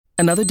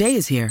Another day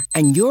is here,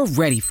 and you're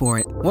ready for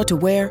it. What to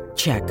wear?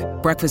 Check.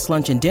 Breakfast,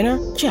 lunch, and dinner?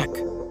 Check.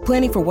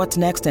 Planning for what's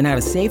next and how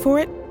to save for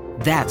it?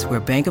 That's where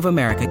Bank of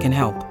America can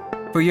help.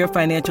 For your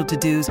financial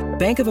to-dos,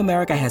 Bank of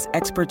America has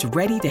experts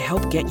ready to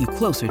help get you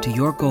closer to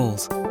your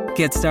goals.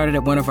 Get started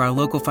at one of our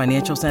local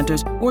financial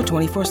centers or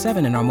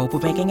 24/7 in our mobile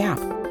banking app.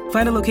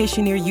 Find a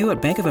location near you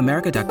at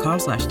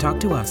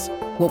bankofamerica.com/talktous.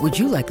 What would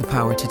you like the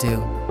power to do?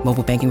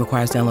 Mobile banking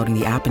requires downloading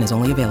the app and is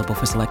only available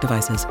for select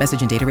devices.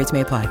 Message and data rates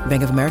may apply.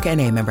 Bank of America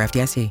N.A., member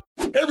FDIC.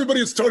 Hey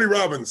everybody, it's Tony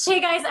Robbins. Hey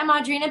guys, I'm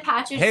Audrina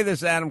Patridge. Hey, this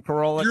is Adam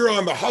Carolla. You're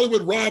on the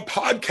Hollywood Raw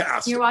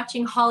podcast. You're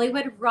watching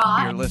Hollywood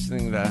Raw. You're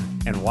listening to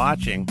and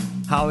watching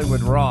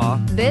Hollywood Raw.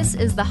 This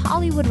is the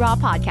Hollywood Raw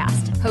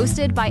podcast,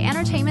 hosted by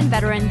entertainment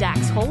veteran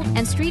Dax Holt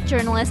and street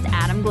journalist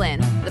Adam Glynn.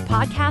 The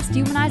podcast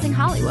humanizing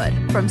Hollywood.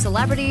 From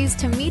celebrities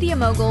to media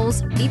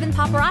moguls, even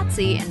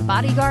paparazzi and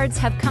bodyguards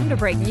have come to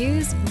break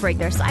news, break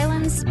their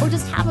silence, or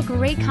just have a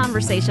great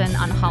conversation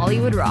on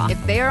Hollywood Raw.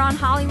 If they're on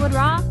Hollywood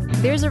Raw,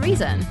 there's a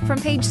reason. From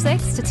Page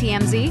 6 to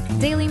TMZ,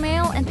 Daily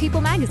Mail, and People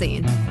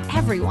Magazine,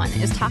 everyone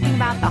is talking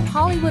about the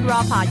Hollywood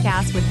Raw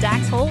podcast with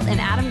Dax Holt and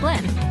Adam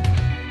Glynn.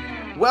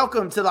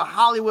 Welcome to the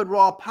Hollywood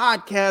Raw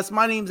podcast.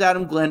 My name's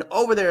Adam Glynn.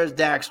 Over there is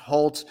Dax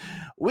Holt.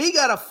 We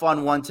got a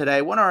fun one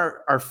today. One of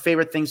our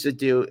favorite things to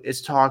do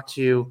is talk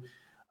to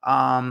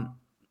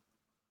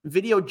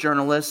video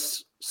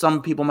journalists.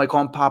 Some people might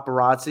call them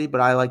paparazzi,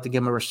 but I like to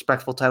give them a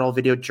respectful title,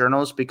 video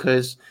journalists,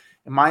 because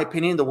in my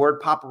opinion, the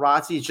word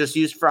paparazzi is just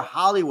used for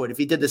Hollywood. If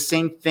you did the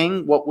same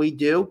thing, what we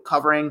do,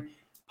 covering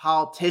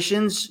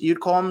politicians,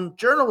 you'd call them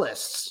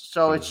journalists.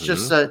 So it's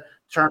just a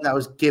term that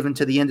was given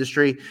to the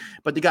industry.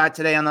 But the guy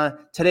today on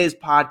today's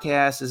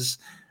podcast is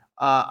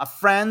a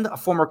friend, a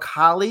former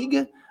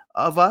colleague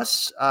of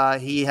us.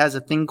 He has a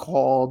thing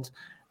called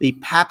the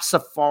Pap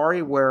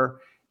Safari, where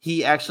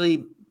he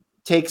actually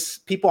takes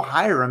people,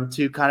 hire him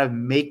to kind of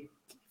make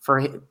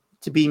for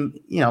to be,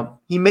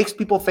 he makes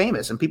people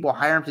famous and people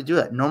hire him to do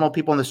that. Normal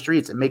people in the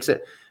streets. It makes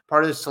it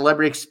part of the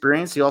celebrity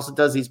experience. He also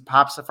does these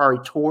Pap Safari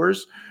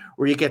tours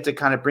where you get to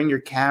kind of bring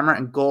your camera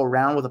and go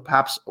around with a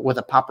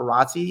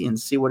paparazzi and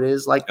see what it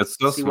is like. It's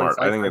so smart.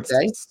 I think it's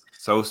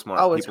so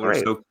smart. Oh, it's People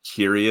great. are so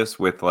curious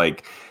with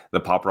like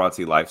the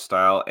paparazzi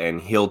lifestyle,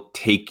 and he'll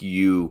take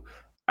you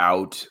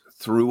out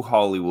through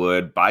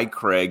Hollywood, by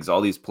Craig's,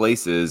 all these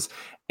places,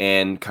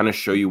 and kind of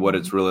show you what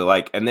it's really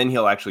like. And then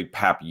he'll actually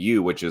pap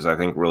you, which is, I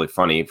think, really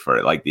funny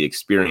for like the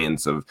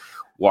experience of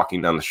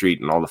walking down the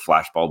street and all the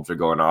flash bulbs are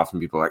going off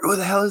and people are like, "Who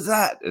the hell is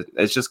that?"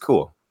 It's just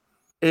cool.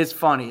 It's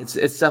funny. It's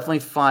definitely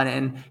fun.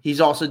 And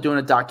he's also doing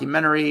a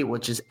documentary,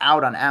 which is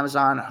out on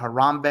Amazon,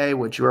 Harambe,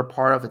 which you're a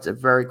part of. It's a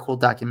very cool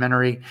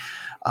documentary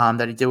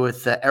that he did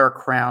with Eric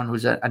Crown,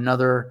 who's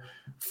another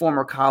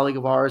former colleague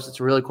of ours. It's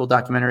a really cool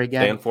documentary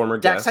again. And former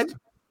guest.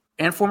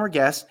 And former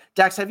guest.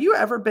 Dax, have you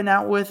ever been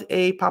out with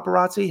a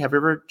paparazzi? Have you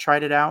ever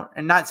tried it out?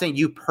 And not saying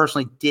you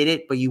personally did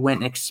it, but you went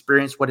and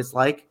experienced what it's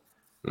like?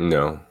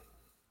 No.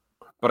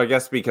 But I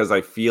guess because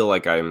I feel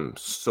like I'm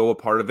so a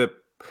part of it,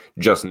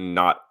 just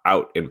not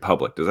out in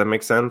public. Does that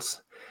make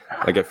sense?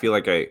 Like, I feel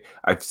like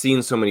I've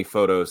seen so many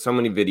photos, so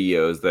many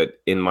videos that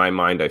in my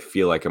mind, I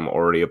feel like I'm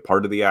already a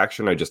part of the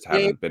action. I just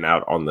haven't been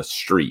out on the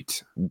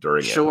street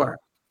during it. Sure.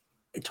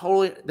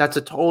 That's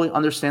a totally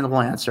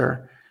understandable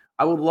answer.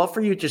 I would love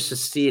for you just to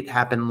see it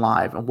happen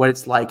live and what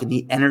it's like and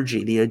the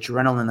energy, the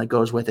adrenaline that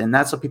goes with it. And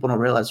that's what people don't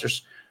realize.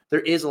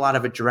 There is a lot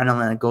of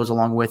adrenaline that goes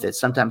along with it.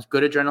 Sometimes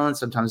good adrenaline,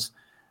 sometimes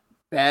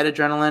bad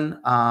adrenaline.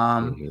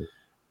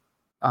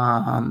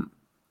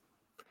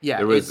 Yeah,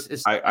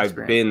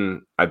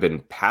 I've been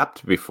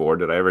papped before.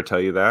 Did I ever tell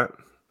you that?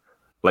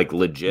 Like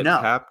legit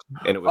papped,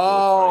 and it was.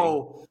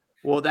 Oh,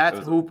 well,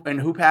 that's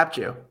who papped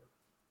you?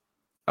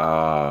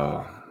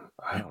 I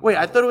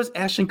thought it was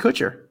Ashton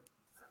Kutcher.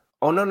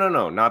 Oh no,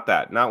 not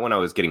that. Not when I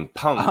was getting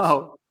punked.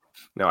 Oh,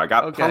 no, I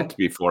got punked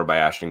before by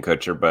Ashton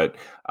Kutcher, but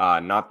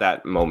not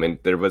that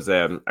moment. There was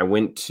I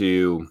went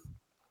to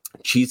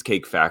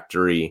Cheesecake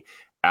Factory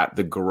at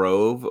the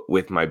Grove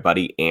with my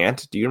buddy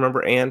Ant. Do you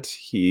remember Ant?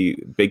 He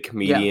big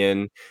comedian.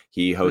 Yeah.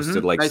 He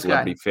hosted nice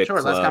Celebrity Fit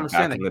Club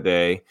back in the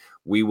day.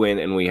 We went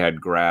and we had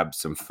grabbed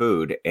some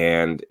food,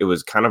 and it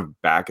was kind of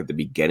back at the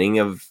beginning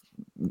of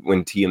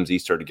when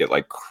TMZ started to get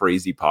like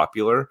crazy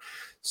popular.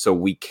 So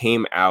we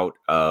came out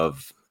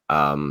of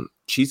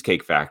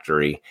Cheesecake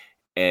Factory,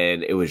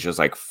 and it was just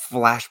like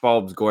flash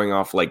bulbs going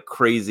off like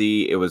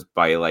crazy. It was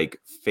by like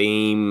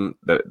Fame,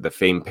 the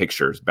Fame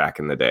pictures back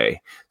in the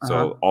day.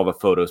 So all the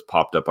photos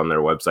popped up on their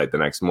website the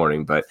next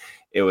morning. But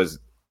it was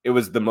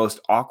the most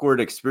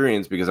awkward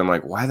experience because I'm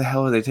like, why the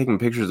hell are they taking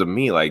pictures of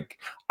me? Like,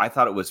 I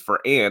thought it was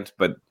for Ant,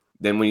 but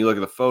then when you look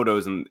at the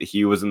photos and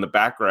he was in the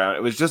background,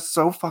 it was just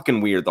so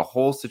fucking weird, the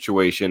whole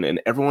situation.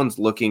 And everyone's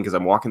looking because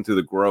I'm walking through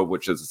the Grove,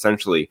 which is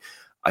essentially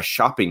a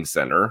shopping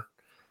center.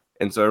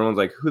 And so everyone's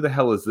like, who the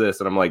hell is this?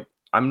 And I'm like,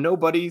 I'm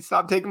nobody.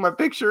 Stop taking my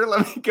picture.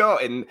 Let me go.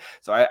 And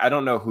so I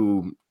don't know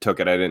who took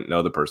it. I didn't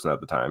know the person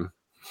at the time.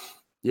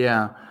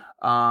 Yeah.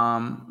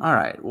 All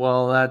right.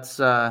 Well, that's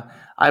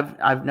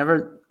I've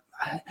never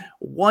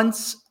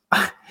once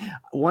I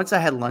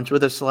had lunch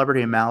with a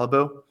celebrity in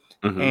Malibu,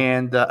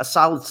 and a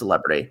solid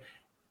celebrity,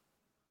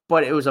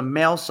 but it was a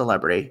male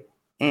celebrity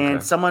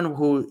and someone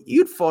who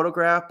you'd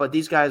photograph, but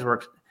these guys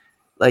were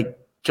like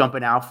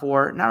jumping out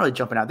for, not really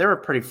jumping out. They were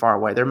pretty far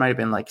away. There might've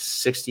been like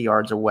 60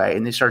 yards away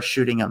and they started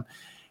shooting him.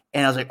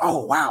 And I was like,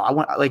 oh, wow. I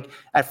went like,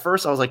 at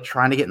first I was like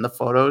trying to get in the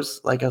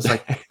photos. Like, I was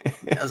like,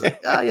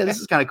 oh yeah, this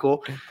is kind of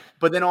cool.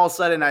 But then all of a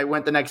sudden I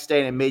went the next day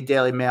and it made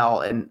Daily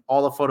Mail and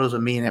all the photos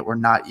of me in it were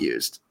not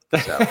used.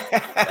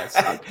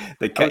 So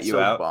they cut you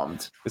out.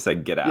 Bummed. It's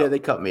like, get out. Yeah, they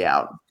cut me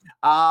out.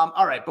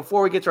 All right.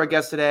 Before we get to our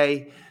guest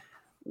today,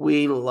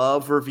 we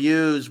love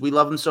reviews. We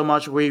love them so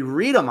much. We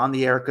read them on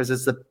the air because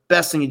it's the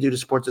best thing you do to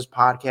support this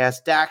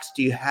podcast. Dax,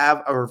 do you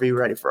have a review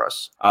ready for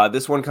us?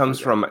 This one comes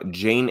from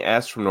Jane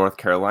S. from North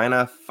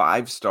Carolina.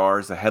 5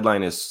 stars. The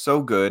headline is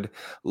so good.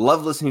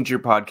 Love listening to your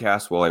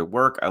podcast while I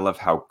work. I love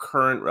how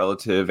current,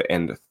 relative,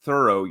 and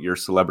thorough your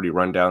celebrity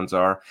rundowns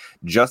are.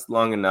 Just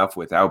long enough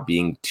without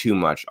being too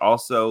much.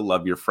 Also,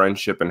 love your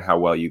friendship and how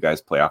well you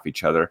guys play off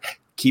each other.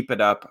 Keep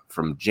it up,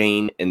 from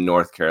Jane in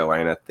North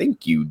Carolina.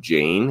 Thank you,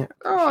 Jane.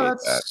 Oh,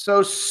 that's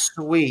so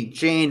sweet.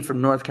 Jane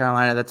from North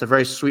Carolina. That's a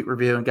very sweet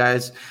review. And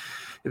guys,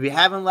 if you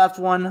haven't left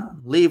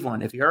one, leave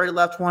one. If you already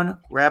left one,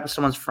 grab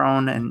someone's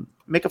phone and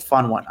make a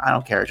fun one. I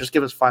don't care. Just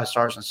give us 5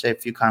 stars and say a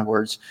few kind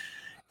words.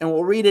 And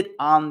we'll read it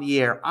on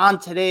the air. On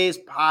today's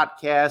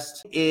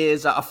podcast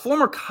is a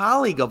former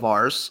colleague of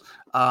ours.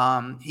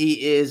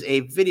 He is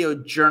a video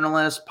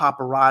journalist,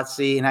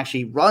 paparazzi, and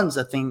actually runs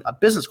a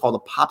business called the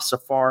Pop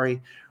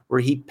Safari, where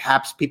he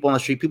paps people on the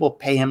street. People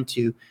pay him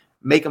to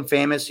make him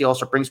famous. He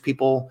also brings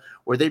people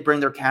where they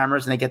bring their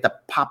cameras and they get the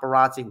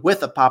paparazzi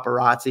with a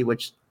paparazzi,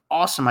 which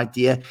awesome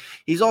idea.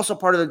 He's also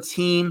part of the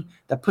team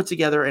that put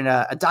together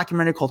a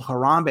documentary called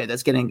Harambe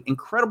that's getting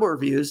incredible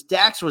reviews.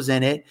 Dax was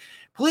in it.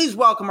 Please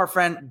welcome our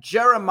friend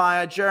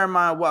Jeremiah.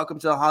 Jeremiah, welcome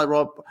to the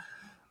Hollywood.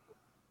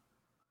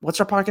 What's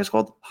our podcast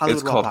called?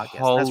 Hollywood Raw Podcast.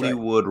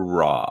 Hollywood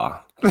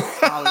Raw.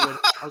 Hollywood.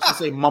 I was going to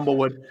say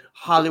Mumblewood.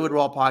 Hollywood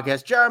Raw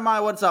Podcast.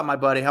 Jeremiah, what's up, my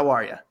buddy? How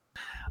are you?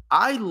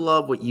 I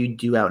love what you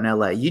do out in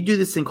LA. You do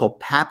this thing called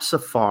Pap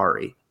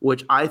Safari,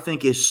 which I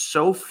think is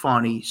so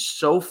funny,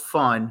 so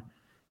fun,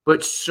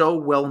 but so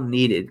well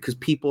needed because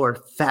people are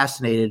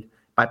fascinated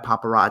by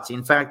paparazzi.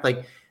 In fact,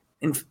 like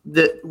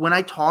when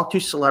I talk to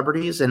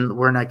celebrities and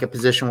we're in like a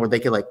position where they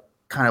could like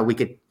we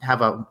could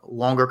have a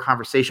longer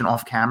conversation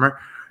off camera,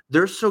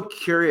 they're so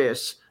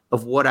curious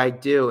of what I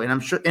do. And I'm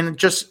sure, and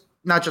just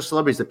not just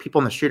celebrities, the people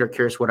on the street are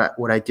curious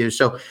what I do.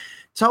 So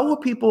tell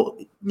what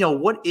people,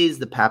 what is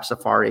the Pap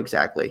Safari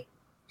exactly?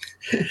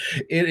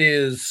 It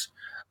is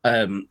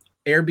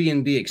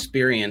Airbnb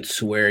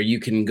experience where you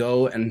can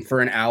go and for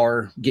an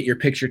hour get your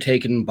picture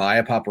taken by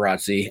a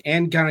paparazzi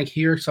and kind of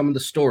hear some of the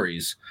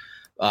stories.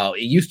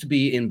 It used to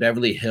be in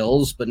Beverly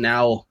Hills, but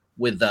now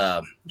with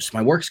just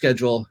my work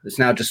schedule, it's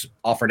now just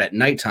offered at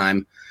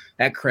nighttime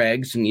at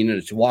Craig's, and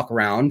to walk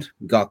around,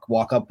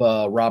 walk up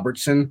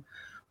Robertson,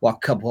 walk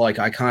a couple like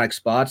iconic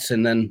spots,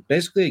 and then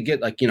basically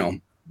get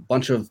a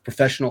bunch of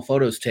professional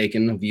photos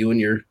taken of you and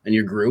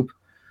your group.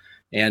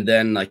 And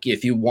then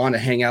if you want to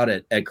hang out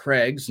at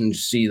Craig's and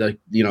see the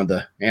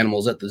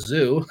animals at the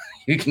zoo,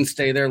 you can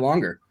stay there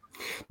longer.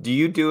 Do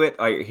you do it?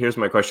 Here's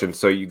my question.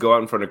 So you go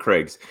out in front of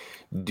Craig's.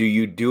 Do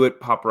you do it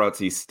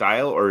paparazzi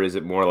style, or is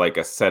it more like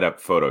a setup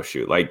photo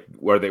shoot? Like,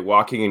 were they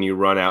walking and you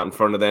run out in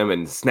front of them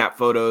and snap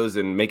photos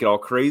and make it all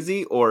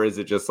crazy? Or is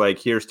it just like,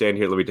 here, stand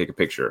here, let me take a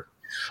picture?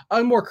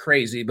 I'm more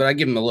crazy, but I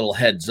give them a little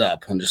heads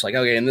up. I'm just like,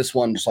 okay, in this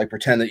one, just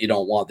pretend that you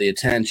don't want the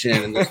attention.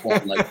 And this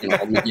one, let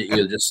me get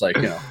you just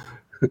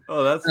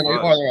Oh, that's fun.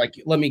 Or they're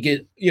like, let me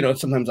get,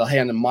 sometimes I'll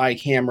hand them my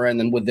camera and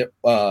then with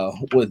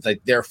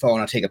their phone,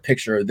 I'll take a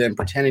picture of them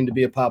pretending to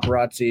be a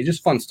paparazzi.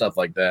 Just fun stuff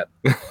like that.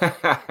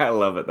 I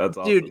love it. That's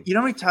awesome. Dude, you know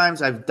how many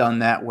times I've done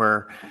that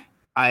where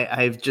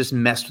I've just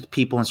messed with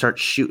people and start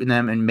shooting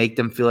them and make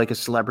them feel like a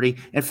celebrity.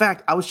 In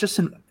fact, I was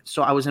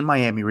in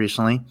Miami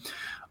recently.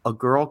 A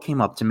girl came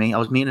up to me. I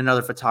was meeting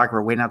another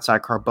photographer waiting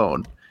outside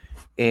Carbone.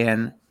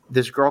 And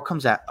this girl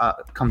comes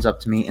up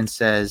to me and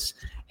says,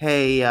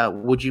 hey,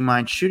 would you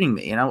mind shooting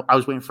me? And I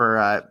was waiting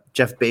for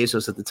Jeff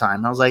Bezos at the time.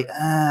 And I was like,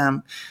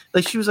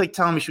 she was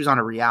telling me she was on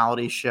a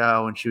reality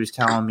show, and she was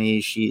telling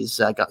me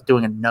she's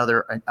doing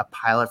a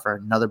pilot for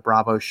another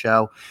Bravo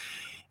show.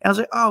 And I was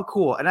like, oh,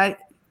 cool. And I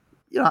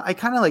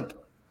kind of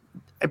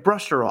I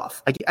brushed her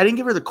off. I didn't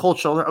give her the cold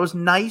shoulder. I was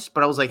nice,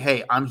 but I was like,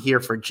 hey, I'm here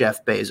for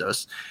Jeff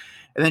Bezos.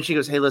 And then she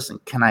goes, hey, listen,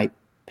 can I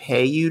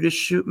pay you to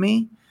shoot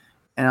me?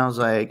 And I was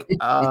like,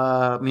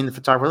 the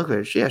photographer looked at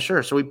her. Yeah,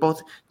 sure. So we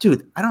both,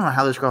 dude, I don't know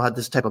how this girl had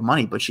this type of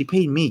money, but she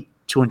paid me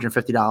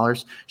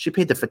 $250. She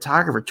paid the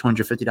photographer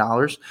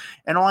 $250.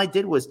 And all I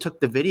did was took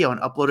the video and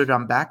uploaded it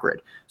on Backgrid.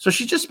 So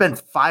she just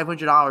spent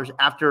 $500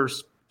 after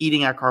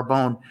eating at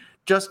Carbone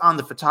just on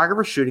the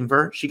photographer shooting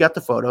for her. She got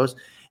the photos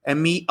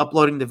and me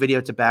uploading the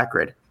video to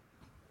Backgrid.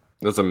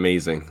 That's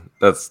amazing.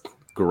 That's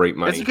great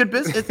money. It's a good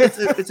business.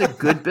 It's a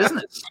good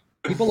business.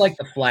 People like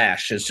the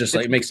flash. It's just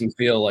like it makes them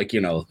feel like,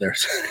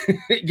 there's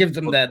it gives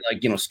them that like,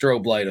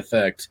 strobe light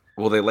effect.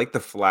 Well, they like the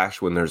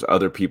flash when there's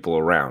other people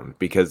around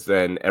because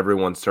then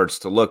everyone starts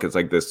to look. It's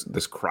like this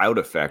crowd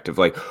effect of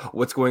like,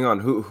 what's going on?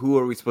 Who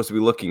are we supposed to be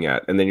looking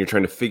at? And then you're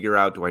trying to figure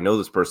out, do I know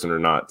this person or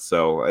not?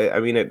 So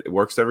I mean, it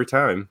works every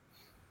time.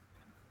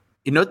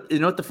 You know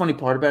what the funny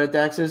part about it,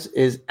 Dax,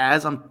 is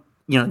as I'm,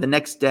 the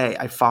next day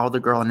I follow the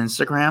girl on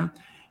Instagram.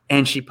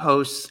 And she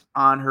posts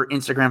on her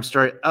Instagram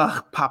story,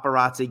 "Ugh,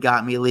 paparazzi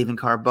got me leaving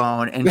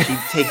Carbone." And she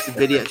takes a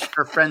video.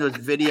 Her friend was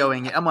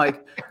videoing it. I'm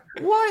like,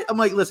 what? I'm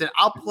like, listen,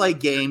 I'll play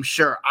games.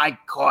 Sure, I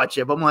caught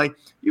you. But I'm like,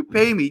 you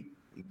pay me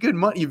good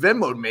money. You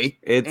Venmo'd me.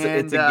 It's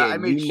a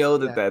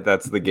game.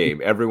 That's the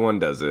game. Everyone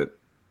does it.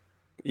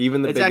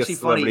 Even the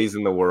biggest celebrities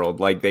in the world,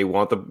 like they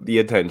want the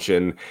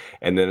attention.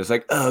 And then it's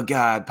like, oh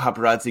God,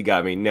 paparazzi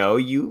got me. No,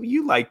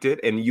 you liked it.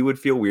 And you would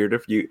feel weird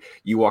if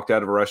you walked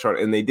out of a restaurant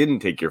and they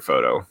didn't take your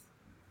photo.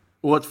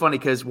 Well, it's funny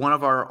because one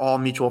of our all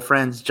mutual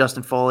friends,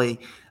 Justin Foley,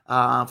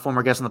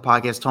 former guest on the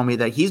podcast, told me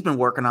that he's been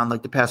working on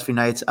like the past few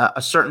nights, a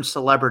certain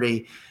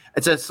celebrity.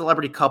 It's a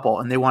celebrity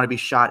couple and they want to be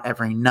shot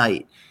every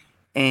night.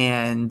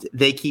 And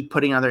they keep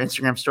putting on their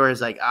Instagram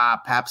stories like,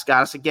 Pap's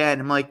got us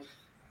again. I'm like,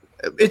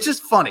 it's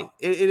just funny.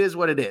 It is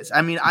what it is.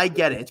 I mean, I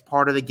get it. It's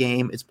part of the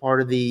game. It's part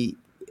of we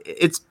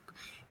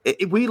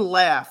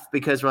laugh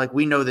because we're like,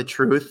 we know the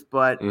truth,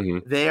 but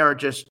they are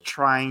just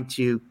trying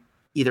to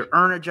either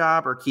earn a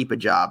job or keep a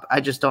job.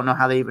 I just don't know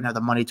how they even have the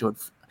money to it.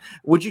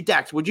 Would you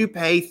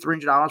pay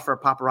 $300 for a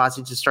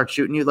paparazzi to start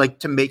shooting you, like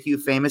to make you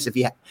famous?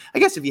 I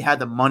guess if you had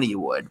the money,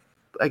 you would.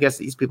 I guess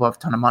these people have a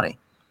ton of money.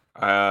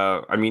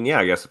 I mean, yeah,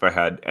 I guess if I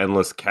had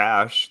endless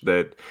cash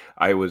that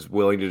I was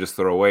willing to just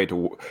throw away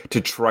to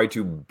try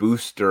to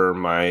booster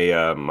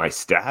my my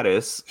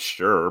status,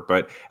 sure.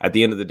 But at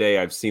the end of the day,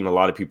 I've seen a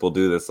lot of people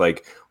do this.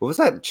 Like, what was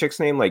that chick's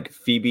name? Like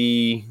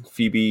Phoebe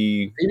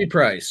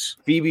Price.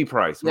 Phoebe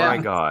Price. Yeah. My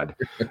God.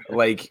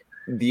 Like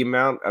the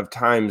amount of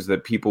times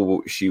that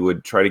she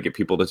would try to get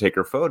people to take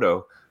her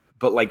photo,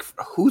 but like,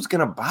 who's going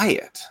to buy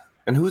it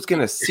and who's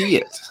going to see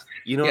it?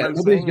 You know what I'm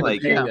saying?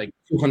 Like, pay like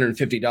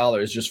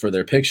 $250 just for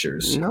their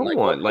pictures. No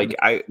one. Like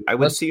I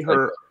would see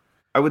her.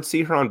 I would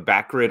see her on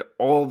Backgrid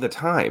all the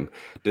time.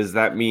 Does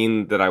that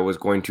mean that I was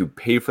going to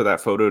pay for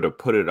that photo to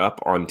put it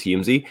up on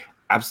TMZ?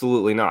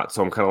 Absolutely not.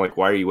 So I'm kind of like,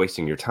 why are you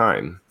wasting your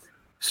time?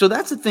 So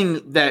that's the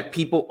thing that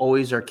people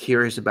always are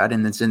curious about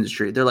in this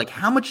industry. They're like,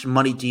 how much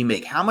money do you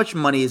make? How much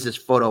money is this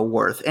photo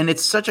worth? And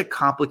it's such a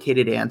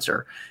complicated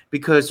answer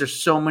because there's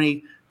so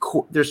many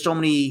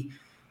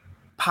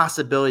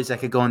possibilities that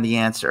could go in the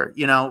answer,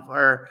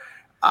 or,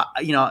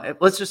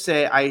 let's just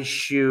say I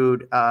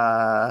shoot,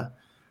 I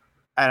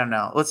don't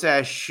know. Let's say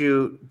I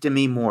shoot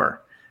Demi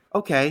Moore.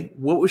 Okay.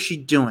 What was she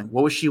doing?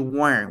 What was she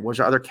wearing? Was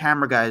there other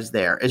camera guys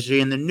there? Is she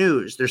in the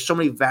news? There's so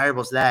many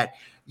variables that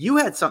you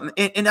had something.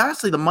 And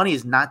honestly, the money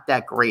is not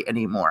that great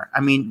anymore. I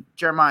mean,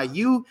 Jeremiah,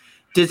 you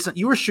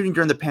were shooting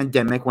during the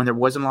pandemic when there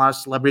wasn't a lot of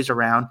celebrities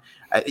around.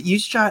 You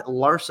shot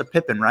Larsa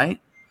Pippen, right?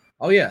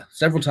 Oh yeah.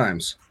 Several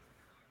times.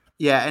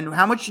 Yeah, and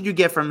how much did you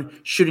get from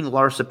shooting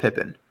Larsa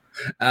Pippen?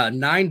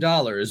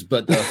 $9.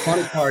 But the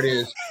funny part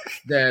is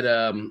that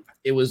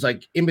it was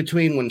like in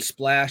between when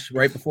Splash,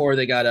 right before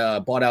they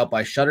got bought out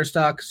by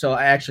Shutterstock. So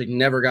I actually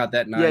never got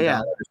that $9.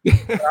 Yeah.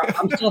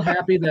 I'm still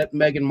happy that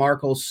Meghan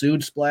Markle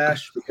sued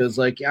Splash because,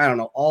 like, I don't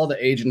know, all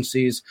the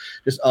agencies,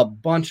 just a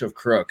bunch of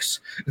crooks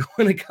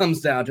when it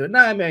comes down to it.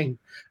 I mean,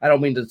 I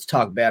don't mean to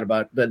talk bad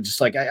about it, but just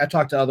like I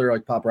talk to other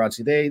like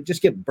paparazzi, they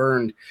just get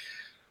burned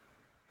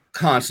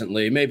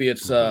constantly. Maybe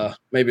it's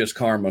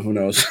karma, who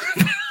knows.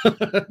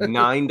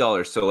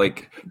 $9. So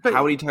like,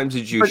 how many times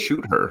did you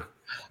shoot her?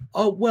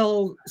 Oh,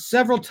 well,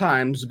 several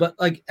times, but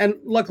like, and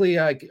luckily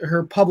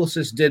her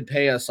publicist did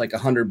pay us like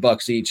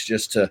 $100 each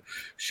just to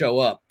show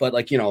up. But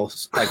like,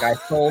 like I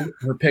sold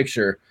her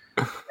picture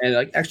and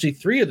like actually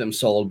 3 of them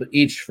sold, but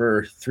each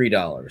for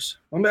 $3.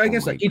 I mean, I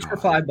guess like each for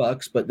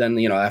 $5, but then,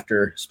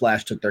 after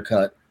Splash took their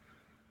cut.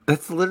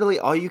 That's literally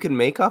all you can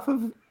make off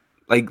of?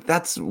 Like,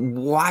 that's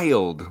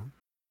wild.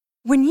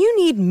 When you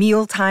need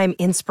mealtime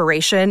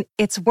inspiration,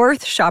 it's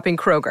worth shopping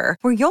Kroger,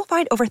 where you'll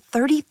find over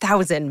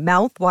 30,000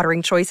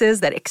 mouth-watering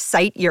choices that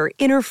excite your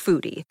inner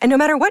foodie. And no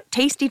matter what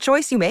tasty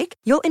choice you make,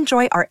 you'll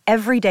enjoy our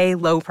everyday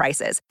low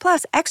prices,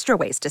 plus extra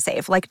ways to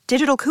save, like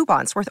digital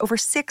coupons worth over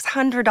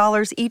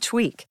 $600 each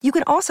week. You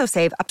can also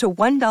save up to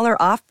 $1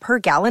 off per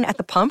gallon at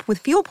the pump with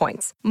fuel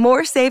points.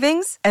 More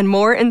savings and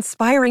more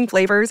inspiring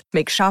flavors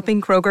make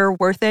shopping Kroger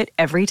worth it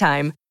every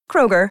time.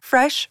 Kroger,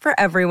 fresh for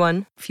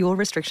everyone. Fuel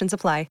restrictions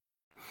apply.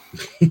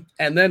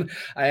 And then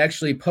I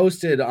actually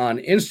posted on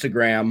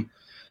Instagram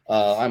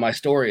on my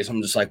stories.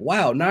 I'm just like,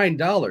 wow,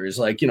 $9.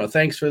 Like,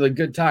 thanks for the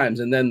good times.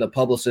 And then the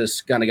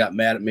publicist kind of got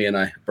mad at me and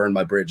I burned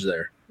my bridge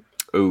there.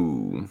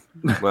 Ooh,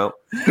 well,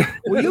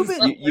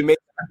 you made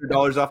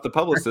 $100 off the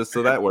publicist,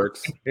 so that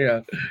works.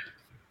 Yeah.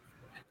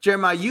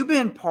 Jeremiah, you've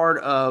been part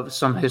of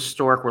some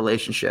historic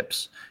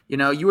relationships.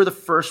 You were the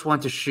first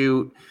one to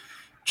shoot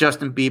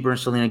Justin Bieber and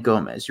Selena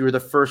Gomez. You were the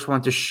first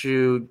one to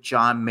shoot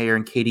John Mayer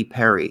and Katy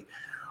Perry.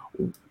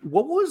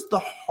 what was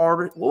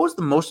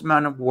the most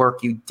amount of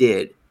work you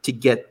did to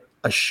get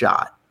a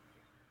shot?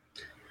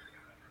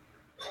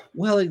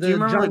 Well, do you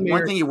remember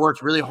one thing you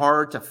worked really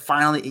hard to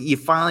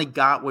finally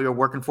got what you're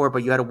working for,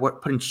 but you had to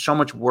put in so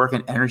much work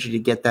and energy to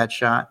get that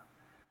shot?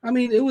 I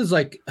mean, it was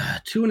like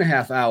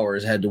 2.5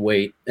 hours had to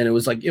wait. And it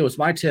was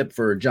my tip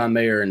for John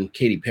Mayer and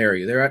Katy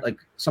Perry. They're at like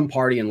some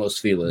party in Los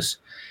Feliz.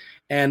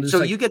 And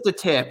so you get the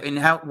tip, and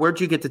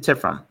where'd you get the tip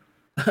from?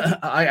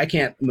 I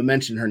can't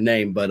mention her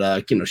name,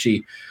 but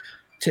she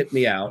tipped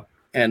me out,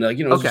 and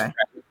okay.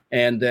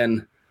 And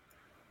then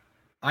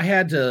I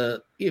had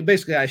to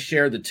basically I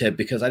shared the tip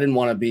because I didn't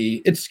want to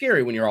be. It's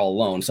scary when you're all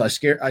alone, so I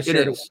shared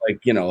it with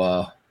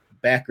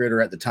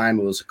Backritter at the time.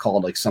 It was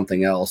called like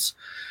something else.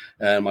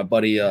 And my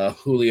buddy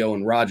Julio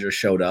and Roger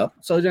showed up.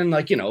 So then,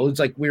 it's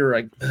like we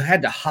were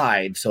had to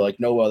hide. So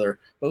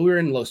but we were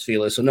in Los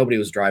Feliz, so nobody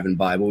was driving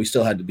by. But we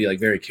still had to be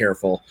very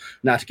careful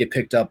not to get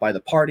picked up by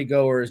the party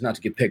goers, not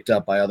to get picked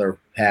up by other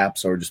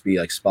haps, or just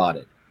be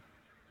spotted.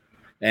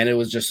 And it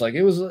was just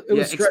it was.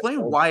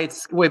 Explain why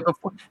it's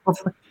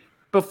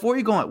before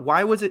you go on.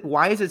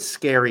 Why is it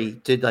scary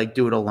to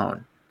do it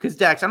alone? Because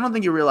Dax, I don't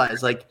think you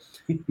realize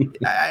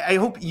I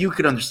hope you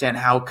could understand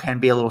how it can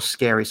be a little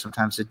scary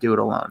sometimes to do it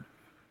alone.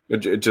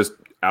 Just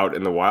out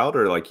in the wild,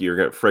 or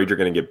you're afraid you're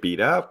going to get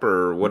beat up,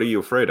 or what are you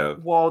afraid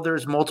of? Well,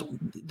 there's multiple.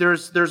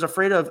 There's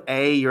afraid of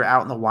A, you're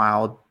out in the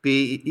wild.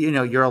 B,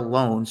 you're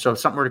alone. So if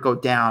something were to go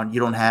down,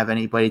 you don't have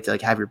anybody to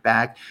have your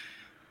back.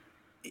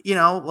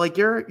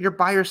 You're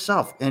by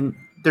yourself, and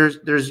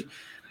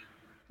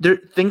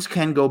things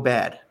can go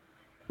bad.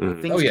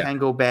 Mm-hmm. Things can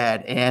go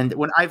bad, and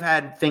when I've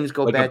had things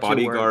go bad, a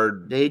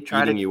bodyguard they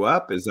try to you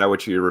up. Is that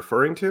what you're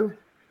referring to?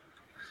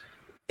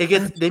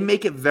 They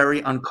make it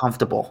very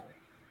uncomfortable.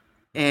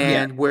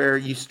 And where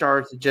you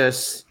start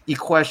to you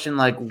question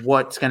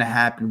what's going to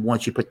happen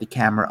once you put the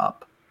camera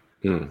up.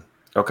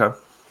 Okay.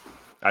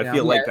 I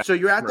feel like so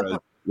you're at the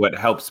what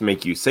helps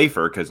make you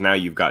safer, because now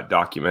you've got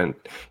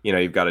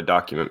you've got to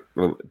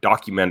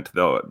document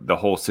the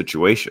whole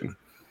situation.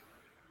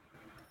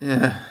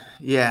 Yeah.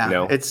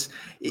 It's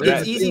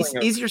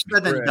easier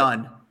said than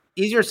done.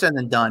 Easier said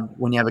than done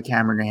when you have a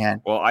camera in your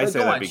hand. Well, I say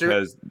that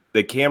because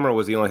the camera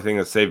was the only thing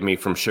that saved me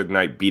from Suge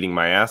Knight beating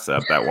my ass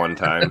up that one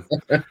time.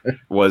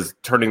 Was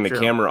turning the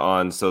camera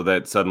on so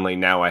that suddenly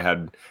now I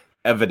had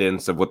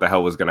evidence of what the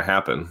hell was going to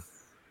happen.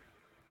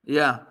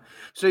 Yeah.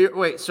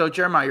 So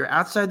Jeremiah, you're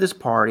outside this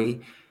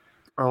party,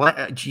 or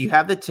you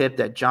have the tip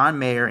that John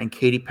Mayer and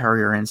Katy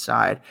Perry are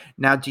inside.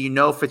 Now, do you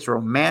know if it's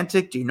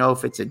romantic? Do you know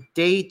if it's a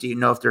date? Do you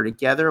know if they're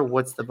together?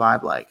 What's the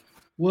vibe like?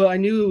 Well, I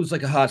knew it was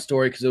a hot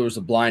story because it was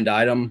a blind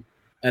item,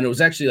 and it was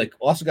actually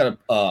also got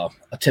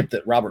a tip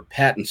that Robert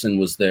Pattinson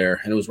was there,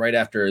 and it was right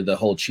after the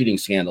whole cheating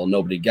scandal.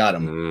 Nobody got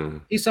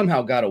him. He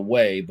somehow got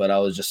away, but I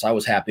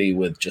was happy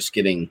with just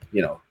getting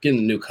the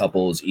new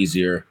couple is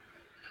easier.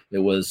 It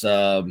was,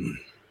 but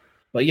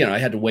I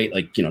had to wait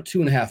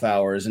 2.5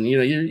 hours, and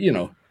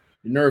your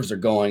nerves are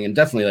going, and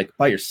definitely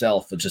by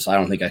yourself. It's just I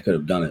don't think I could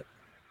have done it.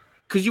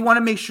 Because you want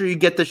to make sure you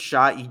get the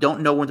shot. You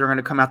don't know when they're going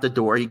to come out the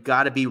door. You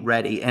got to be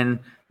ready. And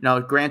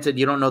granted,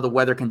 you don't know the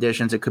weather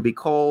conditions. It could be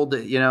cold,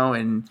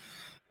 and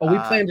we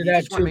planned it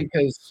out too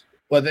because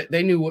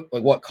they knew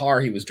what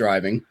car he was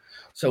driving.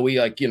 So we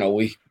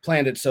we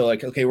planned it so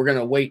okay, we're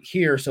gonna wait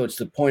here, so it's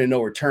the point of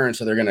no return.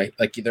 So they're gonna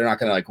they're not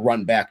gonna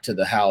run back to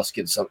the house,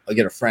 get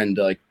a friend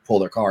to pull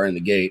their car in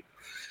the gate.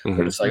 Mm-hmm.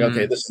 We're just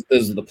okay, this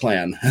is the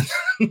plan.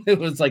 It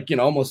was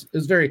almost it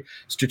was very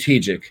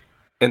strategic.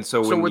 And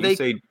so when you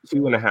say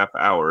 2.5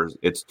 hours,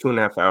 it's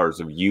 2.5 hours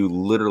of you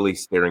literally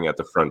staring at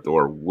the front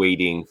door,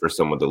 waiting for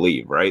someone to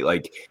leave,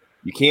 right?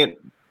 You can't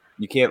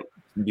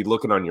be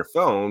looking on your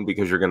phone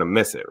because you're going to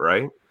miss it,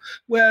 right?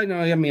 Well,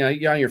 I mean,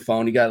 you're on your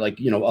phone, you got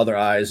other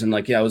eyes, and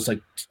I was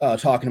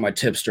talking to my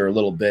tipster a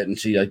little bit, and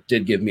she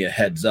did give me a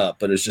heads up,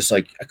 but it's just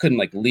I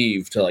couldn't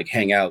leave to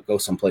hang out, go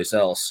someplace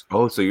else.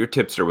 Oh, so your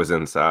tipster was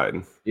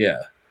inside? Yeah.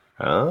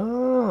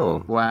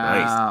 Oh, wow.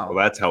 Nice. Well,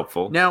 that's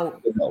helpful. Now,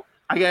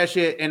 I guess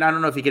and I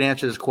don't know if you can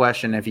answer this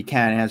question. If you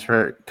can,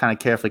 answer it kind of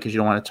carefully because you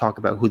don't want to talk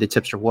about who the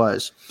tipster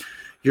was.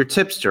 Your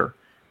tipster.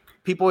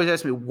 People always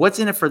ask me, what's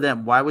in it for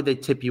them? Why would they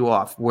tip you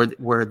off?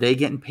 Were they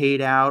getting paid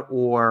out,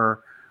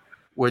 or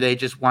were they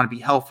just want to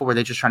be helpful? Were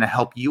they just trying to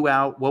help you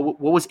out?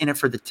 What was in it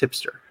for the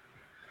tipster?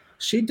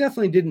 She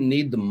definitely didn't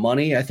need the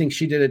money. I think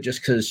she did it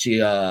just because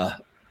she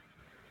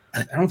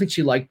I don't think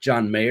she liked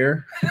John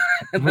Mayer.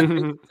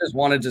 Just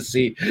wanted to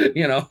see,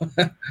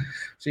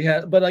 she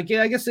had, but I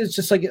guess it's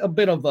just a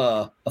bit of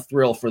a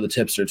thrill for the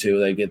tipster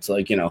too. It's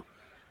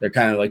they're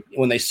kind of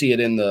when they see it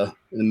in the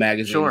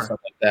magazine and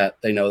stuff like that,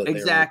 they know that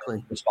exactly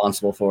they're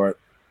responsible for it.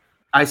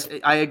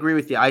 I agree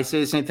with you. I say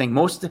the same thing.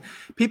 Most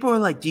people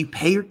are do you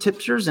pay your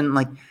tipsters? And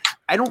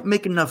I don't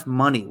make enough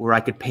money where I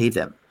could pay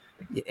them.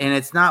 And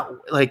it's not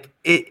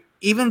it.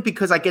 Even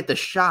because I get the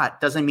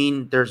shot doesn't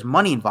mean there's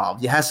money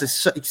involved. It has to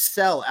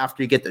sell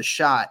after you get the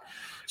shot.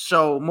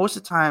 So most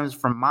of the times,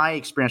 from my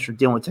experience from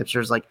dealing with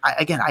tipsters,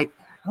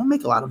 I don't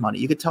make a lot of money.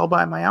 You could tell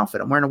by my outfit.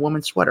 I'm wearing a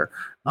woman's sweater.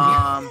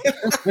 But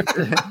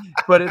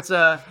it's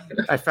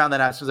I found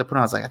that out as soon as I put it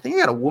on. I was like, I think I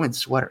got a woman's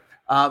sweater.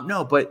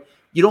 No, but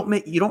you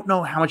don't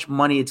know how much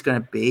money it's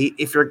going to be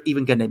if you're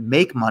even going to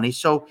make money.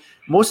 So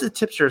most of the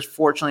tipsters,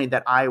 fortunately,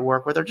 that I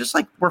work with are just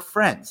like, we're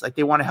friends. Like,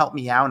 they want to help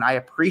me out, and I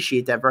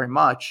appreciate that very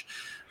much.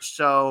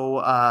 So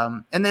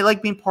and they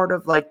like being part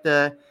of like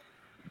the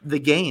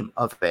game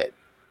of it.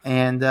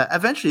 And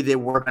eventually they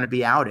were going to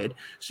be outed.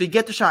 So you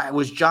get the shot.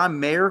 Was John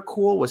Mayer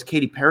cool? Was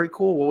Katy Perry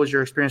cool? What was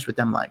your experience with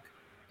them like?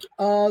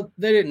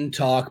 They didn't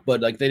talk,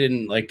 but like they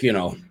didn't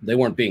they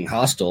weren't being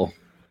hostile.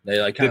 They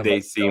like did they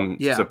seem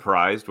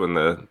surprised when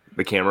the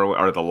camera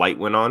or the light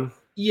went on?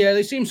 Yeah,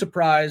 they seemed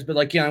surprised, but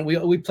like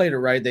we played it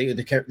right.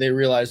 They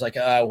realized like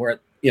we're at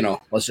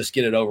let's just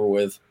get it over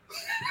with.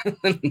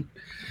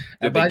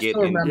 But I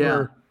still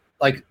remember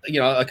like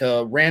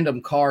a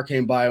random car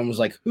came by and was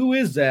like, "Who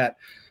is that?"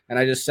 And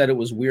I just said it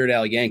was Weird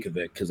Al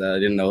Yankovic because I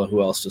didn't know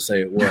who else to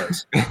say it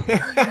was.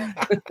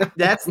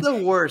 That's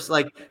the worst.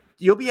 Like,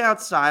 you'll be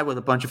outside with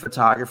a bunch of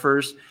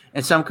photographers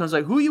and someone comes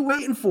like, "Who are you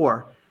waiting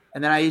for?"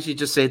 And then I usually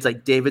just say it's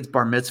like David's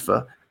bar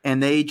mitzvah.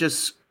 And they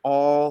just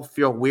all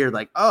feel weird.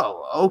 Like,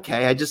 "Oh,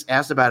 okay. I just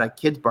asked about a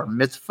kid's bar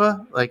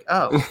mitzvah." Like,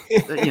 "Oh,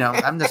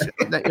 I'm just,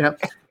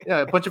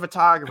 a bunch of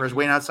photographers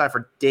waiting outside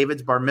for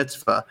David's bar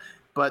mitzvah."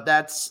 But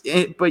that's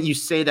it. But you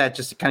say that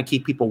just to kind of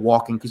keep people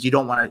walking because you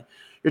don't want to.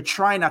 You're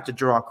trying not to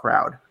draw a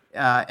crowd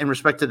in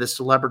respect to the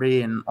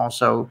celebrity, and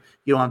also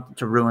you don't want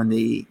to ruin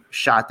the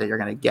shot that you're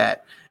going to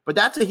get. But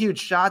that's a huge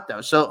shot,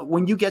 though. So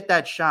when you get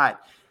that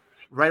shot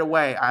right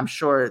away, I'm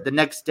sure the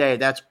next day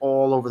that's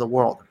all over the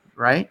world,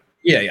 right?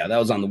 Yeah, that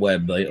was on the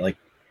web like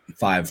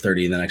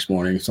 5:30 the next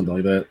morning, something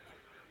like that.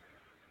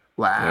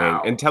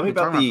 Wow! And tell me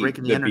about the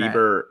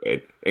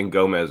Bieber and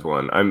Gomez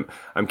one.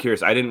 I'm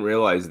curious. I didn't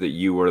realize that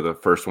you were the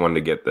first one to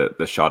get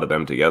the shot of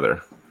them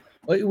together.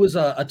 Well, it was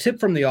a tip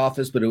from the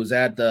office, but it was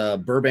at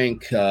the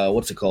Burbank,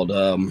 what's it called?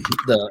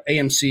 The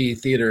AMC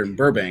Theater in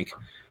Burbank.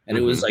 And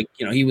it was like,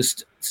 he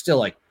was still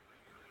like,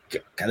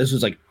 God, this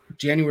was like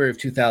January of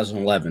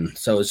 2011.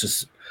 So it's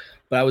just,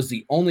 but I was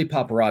the only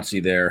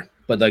paparazzi there.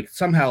 But like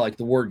somehow like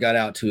the word got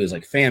out to his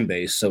like fan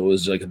base. So it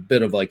was like a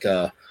bit of like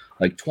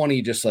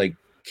 20 just like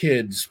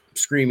kids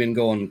screaming,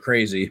 going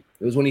crazy.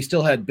 It was when he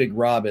still had Big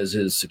Rob as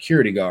his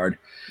security guard.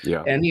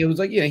 Yeah. And he was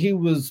like, he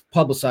was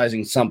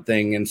publicizing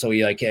something. And so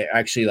he like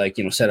actually like,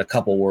 said a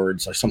couple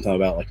words or something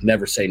about like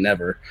never say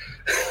never.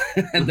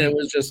 And it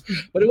was just,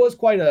 but it was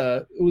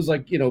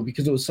like,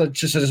 because it was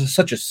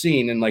such a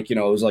scene. And like, it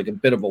was like a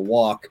bit of a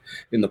walk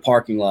in the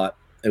parking lot.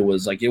 It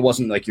was like, it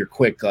wasn't like your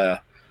quick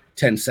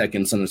 10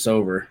 seconds and it's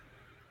over.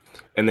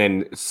 And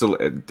then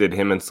did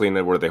him and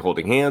Selena, were they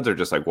holding hands or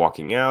just like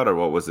walking out, or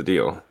what was the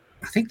deal?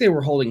 I think they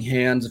were holding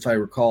hands, if I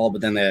recall,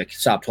 but then they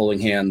stopped holding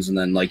hands, and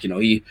then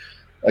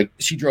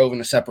she drove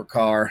in a separate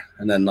car,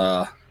 and then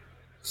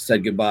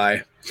said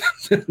goodbye.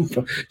 She didn't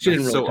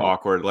really so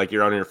awkward. Like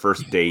you're on your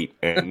first date,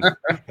 and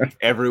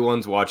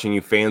everyone's watching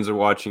you. Fans are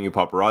watching you.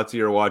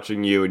 Paparazzi are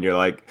watching you, and you're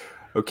like,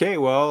 "Okay,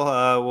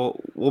 well,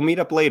 we'll meet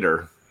up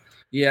later."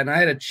 Yeah, and I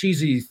had a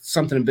cheesy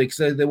something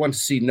because they wanted to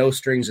see No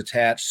Strings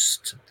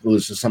Attached. It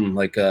was just some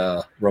like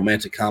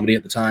romantic comedy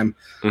at the time.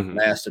 Mm-hmm. And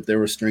I asked if there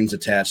were strings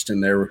attached in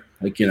their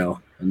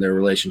in their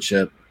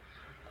relationship.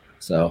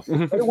 So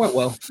but it went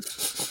well.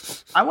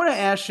 I want to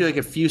ask you like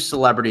a few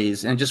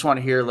celebrities, and just want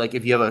to hear like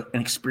if you have an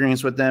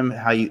experience with them,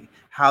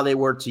 how they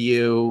were to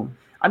you.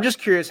 I'm just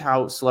curious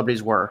how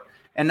celebrities were.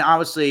 And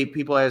obviously,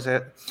 people, I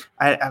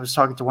was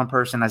talking to one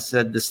person, I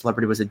said this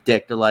celebrity was a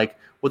dick. They're like,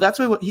 well, that's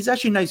what he's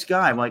actually a nice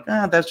guy. I'm like,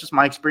 that's just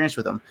my experience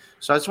with him.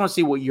 So I just want to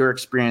see what your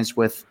experience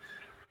with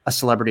a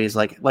celebrity is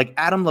like. Like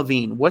Adam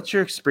Levine, what's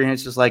your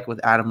experiences like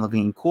with Adam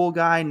Levine? Cool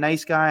guy,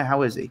 nice guy.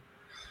 How is he?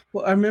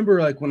 Well, I remember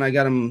like when I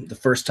got him the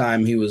first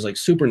time, he was like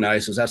super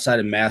nice. It was outside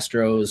of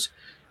Mastro's.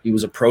 He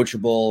was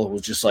approachable. It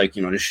was just like,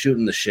 just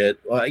shooting the shit.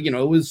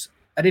 It was.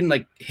 I didn't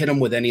like hit him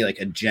with any like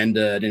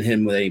agenda. I didn't hit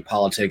him with any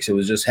politics. It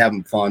was just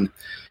having fun.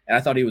 And I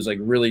thought he was like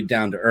really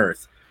down to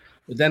earth.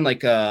 But then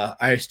like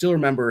I still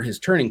remember his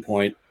turning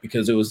point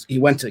because he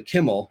went to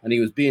Kimmel and he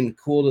was being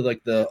cool to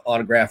like the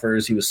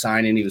autographers. He was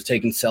signing, he was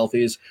taking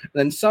selfies. And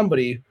then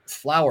somebody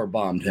flower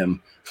bombed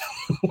him.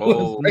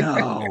 Oh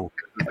no.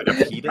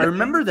 I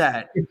remember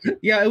that.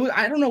 Yeah,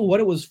 I don't know what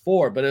it was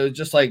for, but it was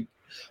just like,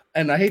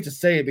 and I hate to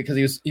say it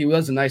because he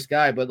was a nice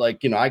guy, but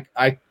like,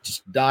 I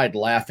just died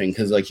laughing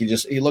because like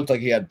he looked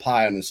like he had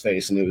pie on his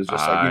face, and it was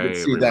just like you could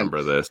see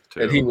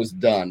that he was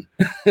done.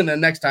 And then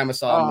next time I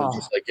saw him, it was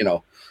just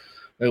like,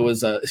 it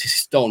was a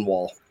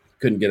Stonewall.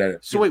 Couldn't get at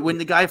it. So wait, when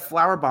the guy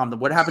flower bombed him,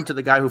 what happened to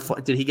the guy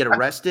did he get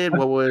arrested?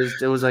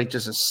 It was like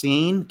just a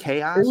scene,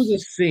 chaos? It was a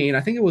scene.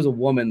 I think it was a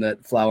woman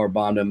that flower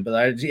bombed him, but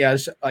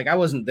I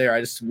wasn't there.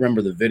 I just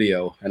remember the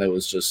video, and it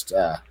was just.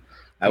 Can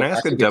I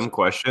ask a dumb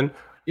question?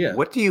 Yeah.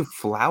 What do you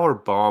flower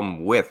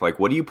bomb with? Like,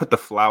 what do you put the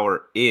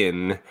flower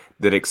in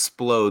that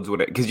explodes when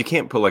because you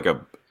can't put like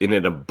in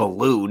a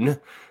balloon.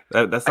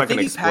 That's not going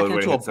to explode when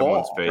it hits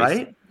someone's face,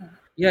 right?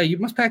 Yeah, you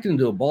must pack it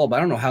into a ball, but I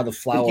don't know how the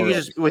flour. You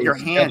just with your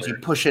hands, you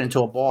push it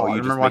into a ball. Oh, I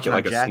you just remember make it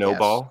watching like on a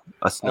snowball?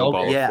 A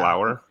snowball of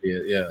flour?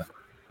 Yeah.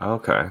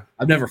 Okay.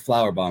 I've never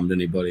flower bombed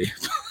anybody.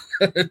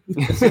 It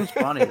seems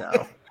funny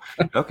though.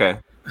 Okay.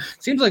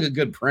 Seems like a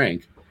good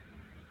prank.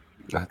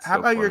 How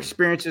about your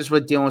experiences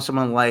with dealing with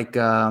someone like?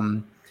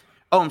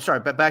 Oh, I'm sorry,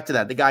 but back to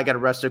that. The guy got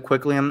arrested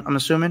quickly. I'm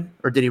assuming,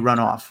 or did he run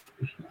off?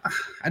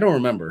 I don't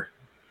remember.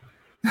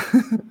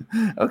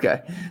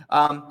 Okay.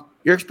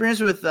 Your experience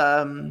with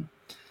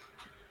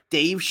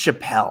Dave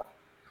Chappelle.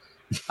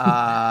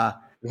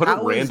 What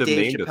a random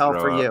name to throw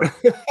for out.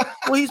 you?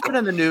 Well, he's been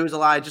in the news a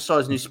lot. I just saw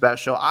his new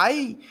special.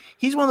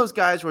 He's one of those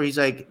guys where he's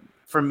like,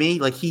 for me,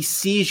 like he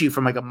sees you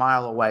from like a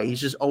mile away. He's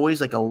just always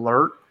like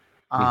alert.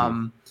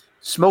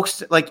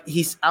 Smokes like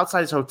he's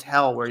outside his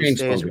hotel where he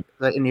stays in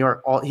New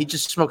York. He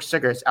just smokes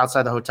cigarettes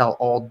outside the hotel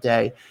all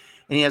day,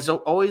 and he has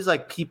always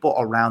like people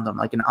around him,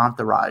 like an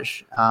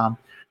entourage.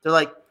 They're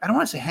like, I don't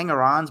want to say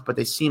hanger-ons, but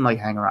they seem like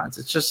hanger-ons.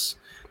 It's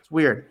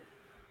weird.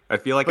 I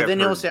feel like I've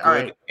heard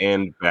good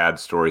and bad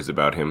stories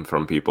about him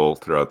from people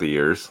throughout the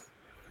years.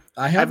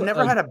 I've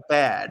never had a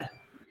bad,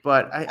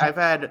 but I've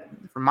had,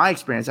 from my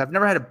experience, I've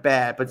never had a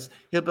bad, but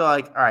he'll be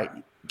like, all right,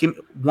 give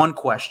me one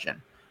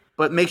question,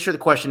 but make sure the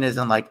question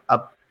isn't like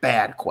a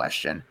bad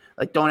question.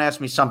 Like, don't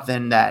ask me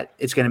something that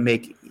it's going to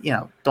make,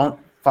 don't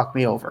fuck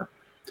me over.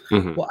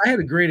 Mm-hmm. Well, I had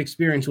a great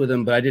experience with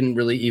him, but I didn't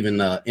really even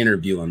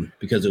interview him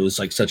because it was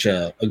like such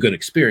a good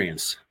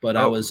experience. But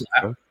I was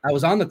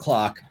on the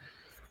clock,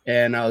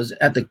 and I was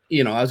at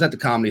the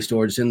Comedy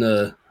Store,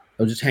 I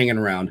was just hanging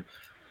around.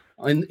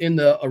 In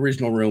the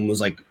original room was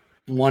like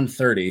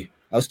 1:30.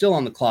 I was still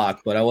on the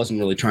clock, but I wasn't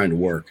really trying to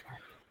work.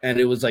 And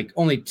it was like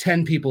only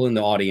 10 people in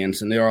the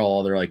audience, and they're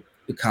like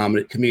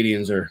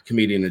comedians or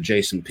comedian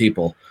adjacent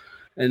people.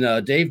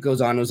 And Dave goes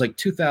on. It was like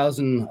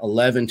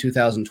 2011,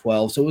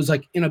 2012. So it was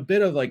like in a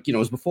bit of like, it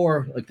was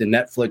before like the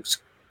Netflix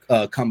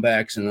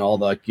comebacks and all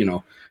the,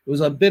 it was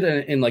a bit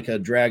in like a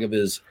drag of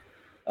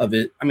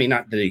it. I mean,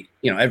 not that he,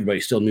 everybody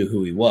still knew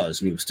who he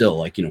was and he was still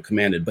like,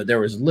 commanded, but there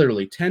was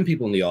literally 10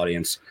 people in the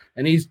audience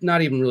and he's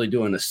not even really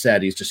doing a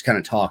set. He's just kind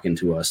of talking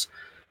to us.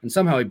 And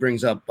somehow he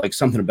brings up like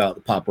something about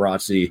the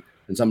paparazzi.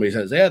 And somebody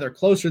says, yeah, they're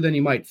closer than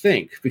you might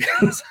think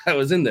because I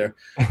was in there.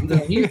 And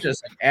then he's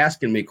just like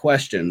asking me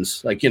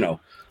questions, like,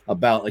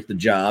 about like the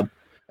job.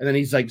 And then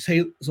he's like,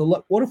 hey, so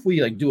look, what if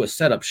we like do a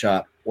setup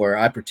shot where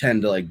I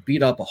pretend to like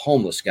beat up a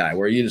homeless guy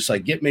where you just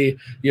like get me,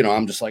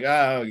 I'm just like,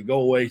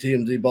 go away,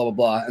 TMZ, blah, blah,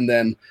 blah. And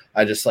then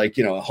I just like,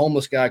 a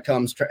homeless guy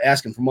comes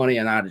asking for money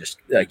and I just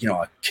like,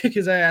 I kick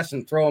his ass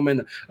and throw him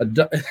in a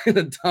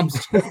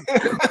dumpster.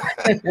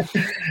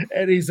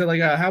 And he said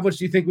like, how much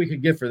do you think we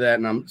could get for that?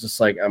 And I'm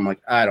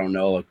like, I don't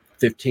know, like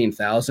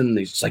 15,000. And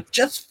he's just like,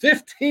 just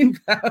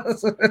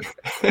 15,000.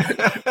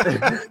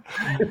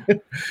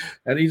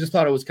 And he just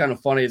thought it was kind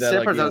of funny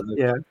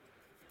that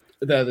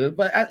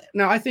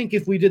now I think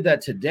if we did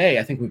that today,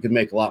 I think we could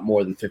make a lot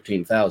more than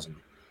 15,000.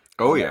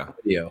 Oh yeah.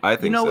 I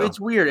think so. It's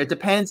weird. It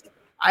depends.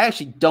 I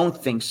actually don't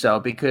think so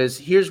because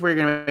here's where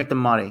you're going to make the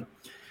money.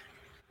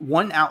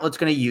 One outlet's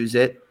going to use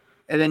it,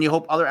 and then you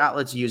hope other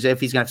outlets use it if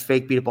he's going to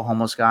fake beat up a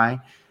homeless guy.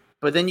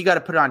 But then you got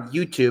to put it on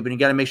YouTube, and you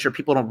got to make sure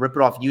people don't rip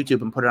it off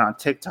YouTube and put it on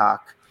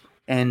TikTok,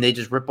 and they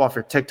just rip off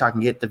your TikTok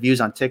and get the views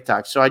on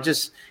TikTok. So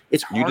it's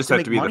hard. You just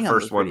have to be the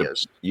first one.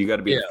 You got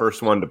to be the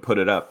first one to put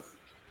it up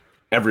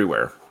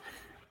everywhere.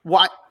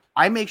 Well,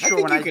 I make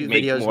sure when I do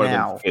videos more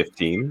now. Than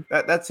 15.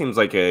 That seems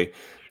like a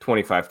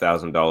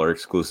 $25,000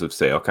 exclusive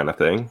sale kind of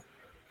thing.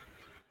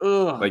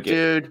 Ugh,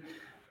 dude.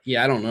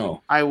 Yeah, I don't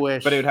know. I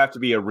wish. But it would have to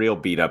be a real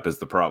beat up is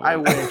the problem. I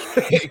wish.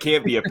 It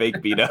can't be a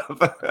fake beat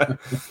up.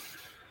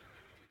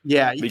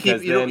 Yeah,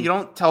 you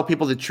don't tell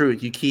people the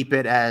truth. You keep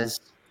it as.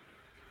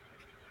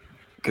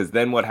 Because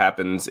then what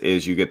happens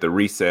is you get the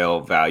resale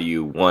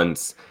value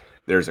once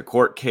there's a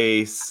court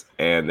case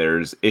and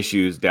there's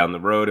issues down the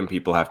road and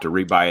people have to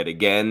rebuy it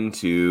again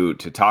to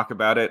talk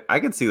about it. I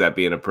could see that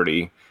being a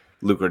pretty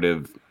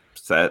lucrative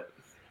set.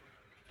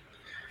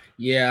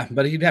 Yeah,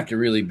 but he'd have to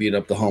really beat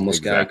up the homeless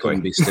guy. It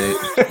couldn't be staged.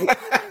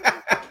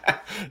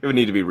 It would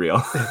need to be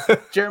real.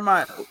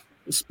 Jeremiah,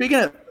 speaking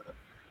of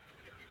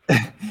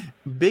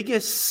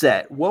biggest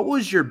set, what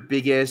was your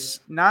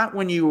biggest, not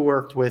when you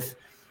worked with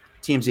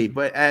TMZ,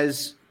 but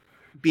as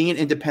being an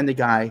independent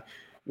guy,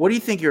 what do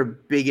you think your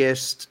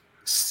biggest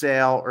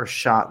sale or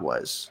shot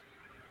was?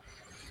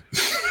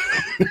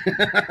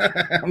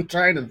 I'm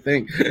trying to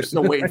think. You're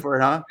still waiting for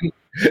it, huh?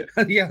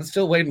 Yeah, I'm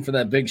still waiting for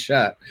that big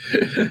shot.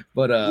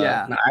 But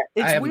yeah, no,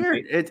 it's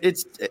weird.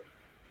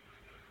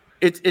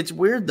 It's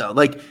weird though.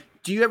 Like,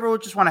 do you ever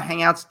just want to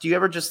hang out? Do you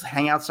ever just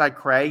hang outside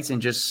Craig's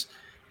and just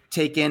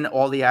take in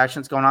all the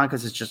actions going on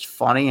because it's just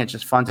funny? It's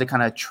just fun to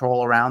kind of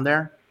troll around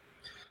there.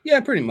 Yeah,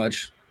 pretty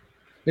much.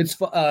 It's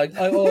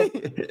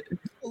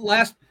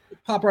last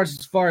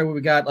Paparazzo Safari where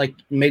we got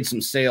made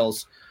some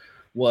sales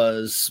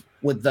was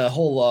with the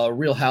whole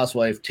Real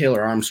Housewife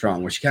Taylor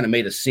Armstrong, where she kind of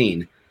made a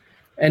scene.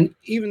 And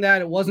even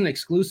that, it wasn't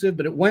exclusive,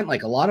 but it went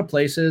a lot of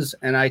places,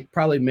 and I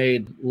probably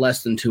made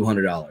less than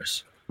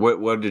 $200.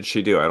 What did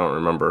she do? I don't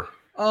remember.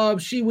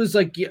 She was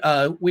like,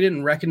 we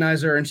didn't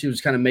recognize her, and she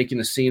was kind of making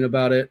a scene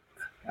about it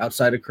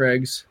outside of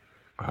Craig's.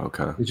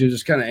 Okay. And she was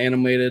just kind of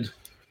animated,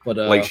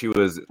 but she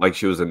was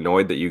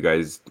annoyed that you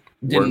guys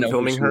didn't weren't know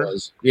filming who she her.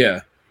 was.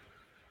 Yeah.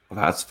 Well,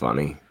 that's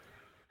funny.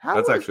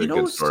 That's actually a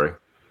good story.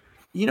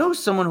 You know,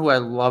 someone who I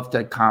love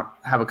to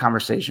have a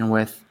conversation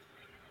with,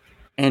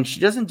 and she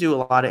doesn't do a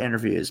lot of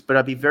interviews, but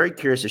I'd be very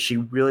curious if she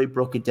really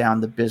broke it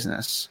down the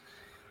business,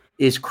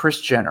 is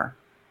Kris Jenner.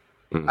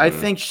 Mm-hmm. I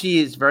think she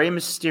is very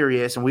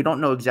mysterious, and we don't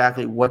know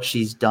exactly what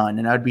she's done.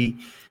 And I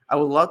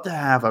would love to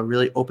have a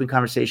really open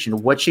conversation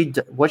of what she's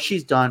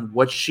done,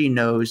 what she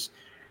knows,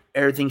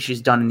 everything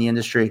she's done in the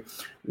industry.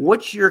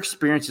 What's your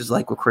experiences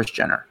like with Kris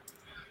Jenner?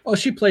 Oh,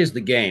 she plays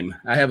the game.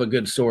 I have a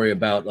good story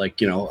about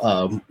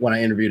when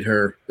I interviewed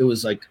her. It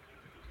was like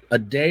a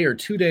day or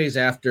 2 days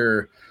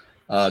after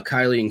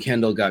Kylie and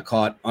Kendall got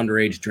caught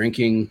underage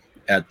drinking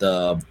at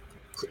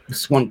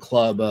this one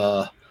club.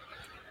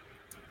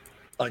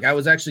 I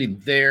was actually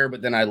there,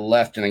 but then I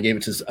left and I gave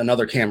it to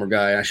another camera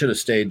guy. I should have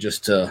stayed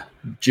just to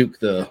juke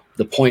the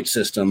point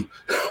system.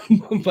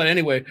 But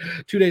anyway,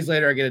 2 days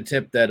later, I get a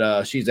tip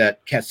that she's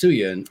at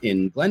Katsuya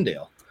in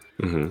Glendale.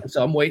 Mm-hmm.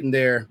 So I'm waiting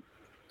there,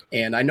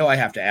 and I know I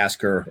have to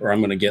ask her or I'm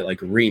going to get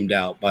reamed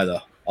out by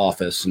the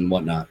office and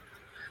whatnot.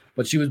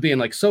 But she was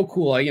being so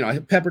cool. I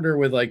peppered her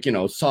with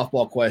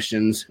softball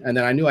questions, and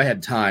then I knew I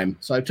had time.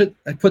 So I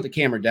put the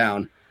camera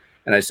down.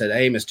 And I said,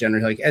 "Hey, Miss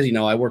Jenner, as you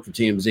know, I work for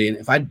TMZ, and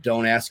if I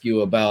don't ask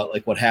you about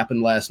what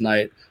happened last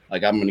night,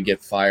 I'm going to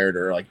get fired,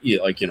 or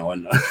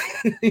and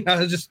I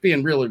was just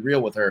being really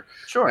real with her."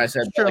 Sure. And I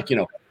said, sure.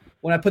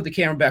 When I put the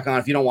camera back on,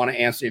 if you don't want to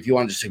answer, if you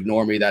want to just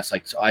ignore me, that's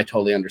I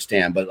totally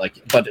understand. But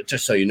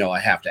just so you know, I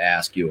have to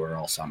ask you, or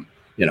else I'm,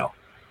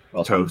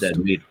 else I'm dead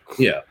meat.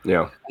 Yeah.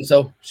 Yeah. And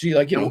so she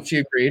she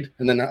agreed,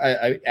 and then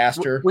I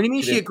asked her. What do you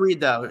mean she agreed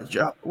though?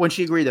 When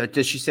she agreed though,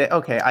 does she say,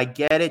 "Okay, I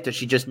get it"? Does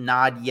she just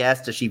nod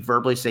yes? Does she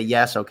verbally say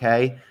yes?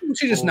 Okay.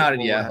 She just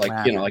nodded, yeah,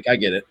 I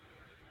get it.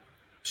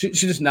 She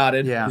just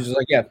nodded. Yeah. She's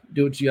like, "Yeah,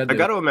 do what you got to do." I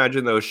got to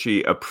imagine though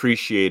she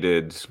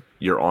appreciated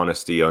your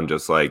honesty on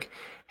just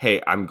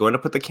hey, I'm going to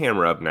put the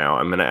camera up now.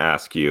 I'm going to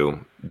ask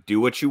you, do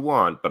what you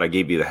want, but I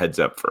gave you the heads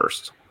up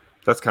first.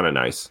 That's kind of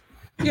nice.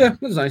 Yeah,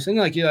 it was nice. And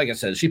like I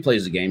said, she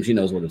plays the game. She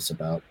knows what it's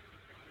about.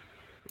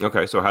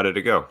 Okay, so how did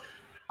it go?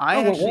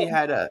 How'd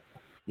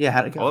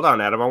it go? Hold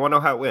on, Adam. I want to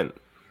know how it went.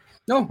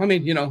 No, I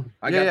mean,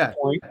 I got the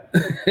point.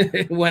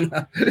 It went.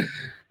 I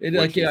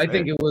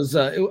think it was.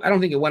 I don't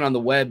think it went on the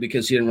web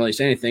because she didn't really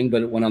say anything,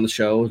 but it went on the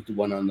show. It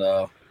went on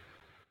the.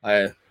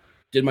 I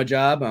did my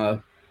job.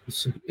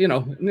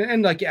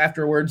 And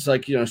afterwards,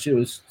 she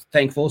was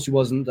thankful. She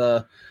wasn't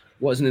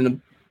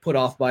put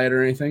off by it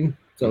or anything.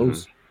 So. It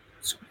was,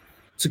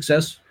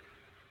 success.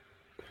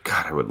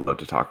 God, I would love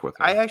to talk with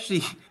her. I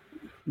actually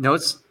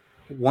noticed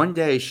one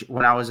day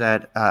when I was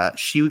at I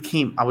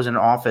was in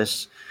an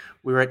office,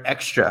 we were at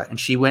Extra, and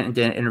she went and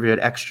did an interview at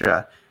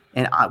Extra,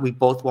 and we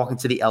both walk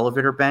into the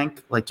elevator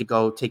bank, to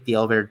go take the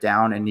elevator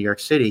down in New York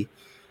City,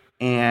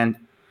 and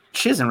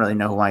she doesn't really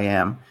know who I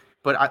am,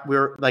 but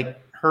we're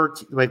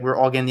we're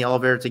all getting the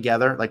elevator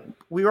together,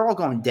 we were all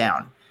going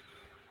down,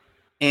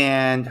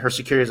 and her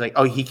security is like,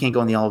 "Oh, he can't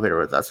go in the elevator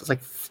with us." It's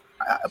like,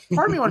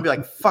 part of me want to be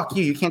like, "Fuck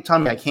you! You can't tell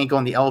me I can't go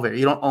in the elevator.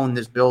 You don't own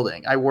this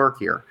building. I work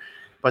here."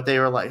 But they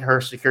were like,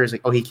 her security is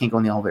like, "Oh, he can't go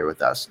in the elevator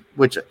with us."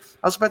 Which I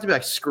was about to be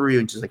like, "Screw you,"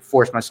 and just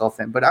force myself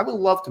in. But I would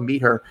love to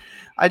meet her.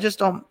 I just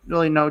don't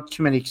really know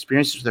too many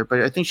experiences with her.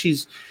 But I think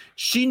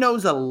she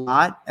knows a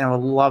lot, and I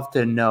would love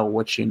to know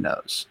what she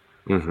knows.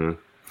 Mm-hmm.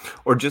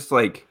 Or just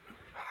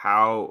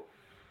how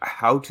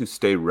to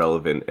stay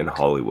relevant in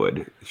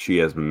Hollywood. She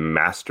has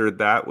mastered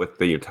that with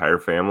the entire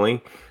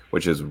family,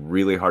 which is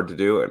really hard to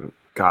do. And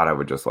God, I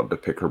would just love to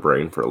pick her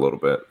brain for a little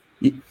bit.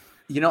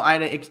 I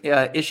had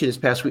an issue this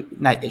past week,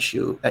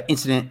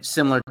 incident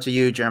similar to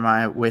you,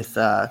 Jeremiah, with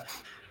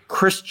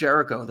Chris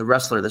Jericho, the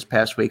wrestler, this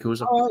past week, who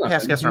was a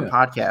past guest on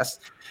our podcast.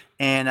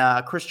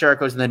 And Chris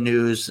Jericho's in the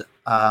news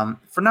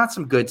for not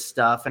some good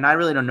stuff. And I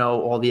really don't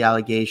know all the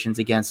allegations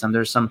against him.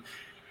 There's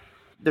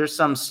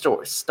some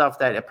stuff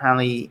that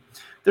apparently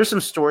there's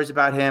some stories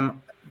about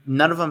him.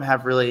 None of them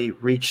have really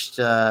reached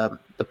the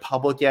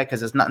public yet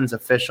because nothing's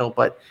official,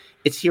 but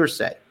it's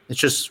hearsay. It's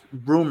just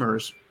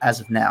rumors as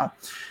of now.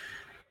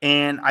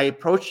 And I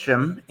approached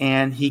him,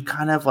 and he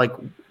kind of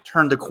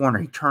turned the corner.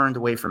 He turned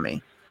away from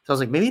me. So I was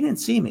like, maybe he didn't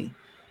see me.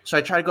 So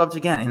I tried to go up to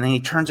again, and then he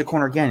turns the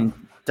corner again and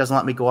doesn't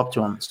let me go up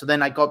to him. So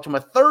then I go up to him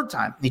a third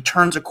time, and he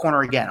turns the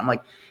corner again. I'm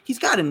like, he's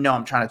got to know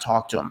I'm trying to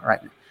talk to him,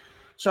 right?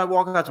 So I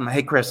walk up to him,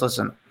 "Hey, Chris,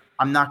 listen,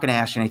 I'm not going to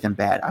ask you anything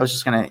bad. I was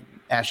just going to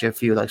ask you a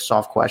few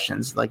soft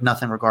questions,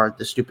 nothing regarding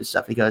the stupid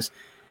stuff." He goes,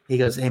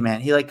 "Hey, man."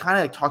 He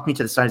kind of talked me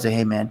to the side and said,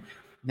 "Hey, man,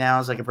 now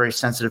is a very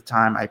sensitive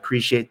time. I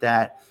appreciate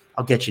that.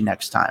 I'll get you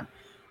next time."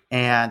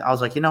 And I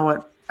was like, "You know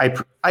what? I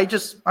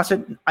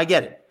said, I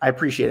get it. I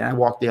appreciate it." And I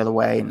walked the other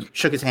way and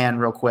shook his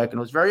hand real quick. And it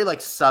was very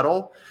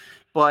subtle,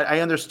 but I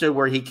understood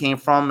where he came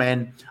from.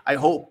 And I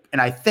hope, and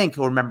I think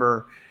he'll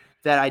remember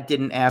that I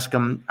didn't ask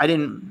him. I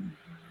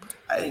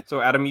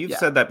So, Adam, you've Yeah.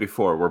 said that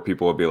before where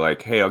people will be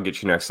like, hey, I'll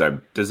get you next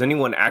time. Does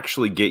anyone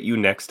actually get you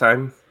next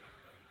time?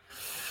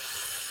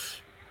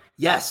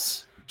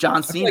 Yes.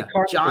 John feel like Cena.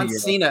 Carly, John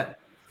Cena.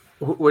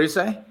 What do you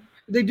say?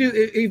 They do,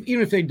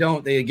 even if they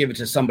don't, they give it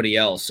to somebody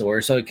else,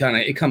 or so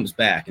it comes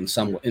back in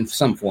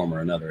some form or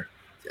another.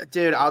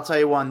 Dude, I'll tell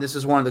you one. This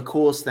is one of the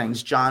coolest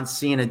things. John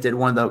Cena did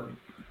one of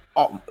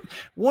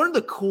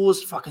the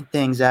coolest fucking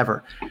things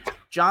ever.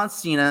 John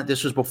Cena.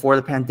 This was before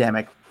the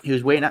pandemic.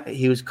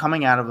 He was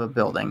coming out of a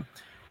building,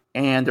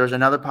 and there was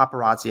another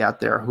paparazzi out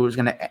there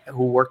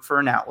who worked for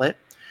an outlet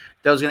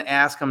that was gonna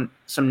ask him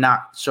some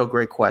not so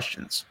great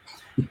questions.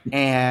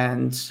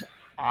 And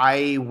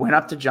I went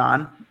up to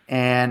John,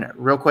 and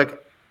real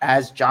quick,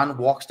 as John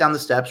walks down the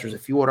steps, there's a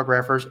few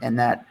autographers and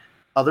that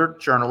other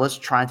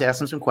journalist trying to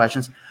ask him some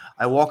questions.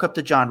 I walk up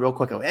to John real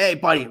quick. I go, hey,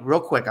 buddy, real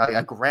quick.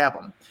 I grab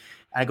him.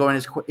 I go in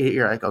his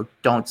ear. I go,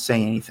 don't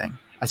say anything.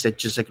 I said,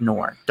 just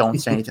ignore. Don't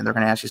say anything. They're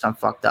going to ask you something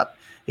fucked up.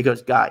 He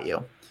goes, got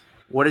you.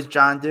 What does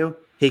John do?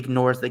 He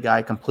ignores the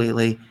guy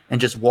completely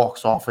and just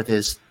walks off with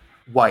his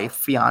wife,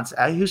 fiance.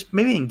 He was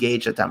maybe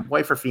engaged at the time,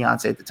 wife or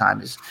fiance at the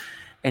time,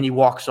 and he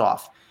walks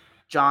off.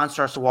 John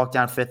starts to walk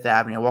down Fifth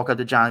Avenue. I walk up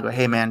to John and go,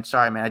 hey, man,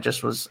 sorry, man. I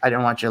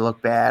didn't want you to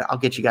look bad. I'll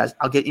get you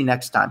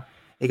next time.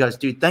 He goes,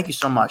 dude, thank you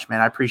so much,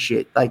 man. I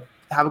appreciate it. Like,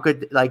 have a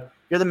good,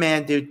 you're the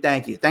man, dude.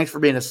 Thank you. Thanks for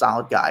being a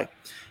solid guy.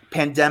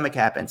 Pandemic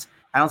happens.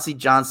 I don't see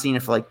John Cena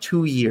for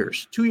 2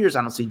 years. 2 years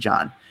I don't see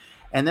John.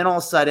 And then all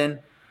of a sudden,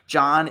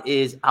 John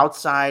is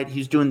outside.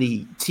 He's doing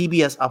the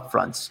TBS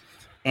upfronts.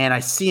 And I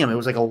see him. It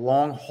was like a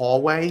long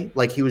hallway.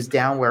 Like he was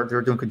down where they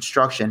were doing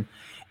construction.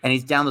 And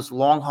he's down this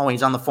long hallway.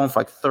 He's on the phone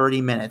for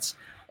 30 minutes.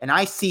 And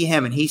I see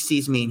him and he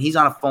sees me and he's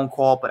on a phone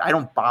call, but I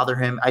don't bother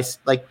him.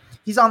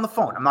 He's on the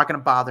phone. I'm not going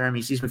to bother him.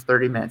 He sees me for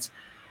 30 minutes.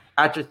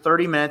 After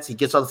 30 minutes, he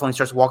gets off the phone. He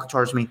starts walking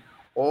towards me.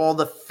 All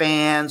the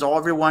fans,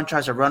 everyone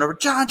tries to run over.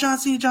 John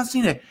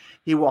Cena.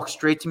 He walks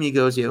straight to me.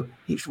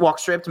 He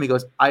walks straight up to me. He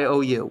goes, I owe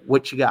you.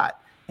 What you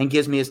got? And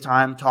gives me his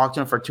time. Talked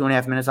to him for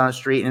 2.5 minutes on the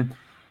street. And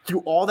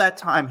through all that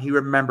time, he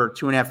remembered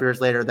 2.5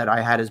 years later that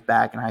I had his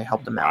back and I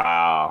helped him out.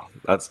 Wow,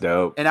 that's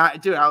dope. And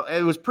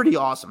it was pretty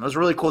awesome. It was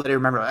really cool that he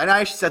remembered. And I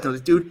actually said to him,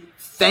 dude,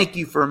 thank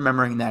you for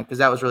remembering that because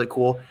that was really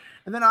cool.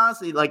 And then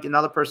honestly,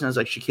 another person is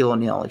Shaquille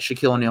O'Neal.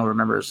 Shaquille O'Neal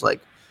remembers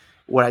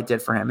what I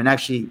did for him. And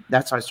actually,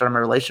 that's how I started my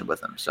relationship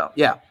with him. So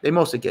yeah, they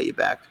mostly get you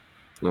back.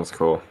 That's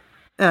cool.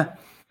 Yeah.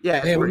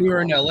 Hey, when we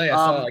were in LA, I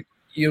saw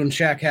you and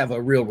Shaq have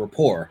a real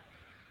rapport.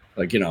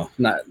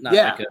 Not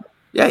yeah.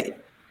 Yeah.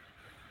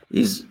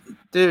 He's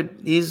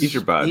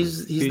your bud.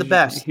 He's the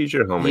best. He's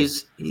your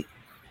homie.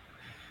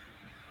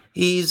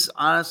 He's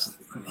honest.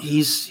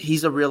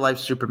 He's a real life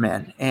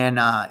Superman, and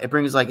it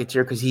brings a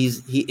tear because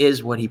he's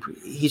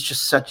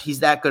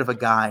that good of a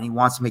guy, and he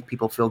wants to make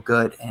people feel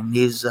good, and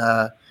he's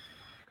Are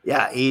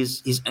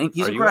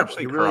incredible. you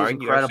actually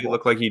crying? You actually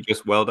look like you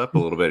just welled up a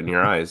little bit in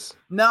your eyes.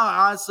 No,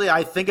 honestly,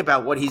 I think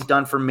about what he's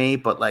done for me,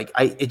 but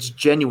it's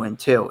genuine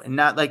too, and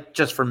not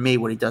just for me,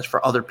 what he does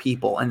for other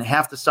people, and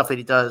half the stuff that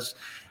he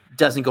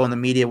doesn't go in the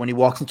media when he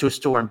walks into a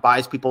store and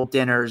buys people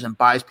dinners and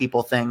buys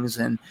people things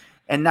and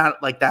not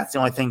that's the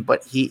only thing,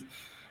 but he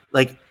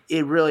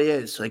it really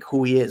is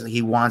who he is.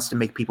 He wants to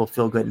make people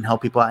feel good and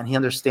help people out, and he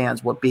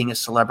understands what being a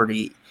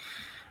celebrity.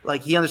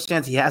 He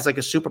understands he has a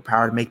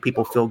superpower to make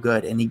people feel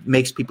good, and he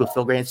makes people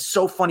feel great. It's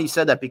so funny you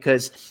said that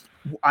because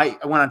I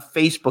went on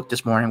Facebook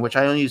this morning, which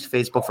I only use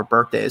Facebook for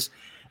birthdays,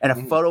 and a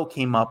photo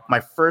came up,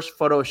 my first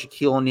photo of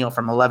Shaquille O'Neal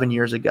from 11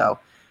 years ago.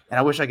 And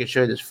I wish I could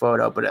show you this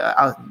photo, but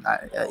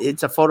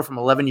it's a photo from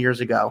 11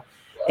 years ago.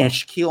 And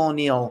Shaquille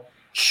O'Neal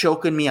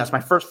choking me out. It's my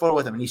first photo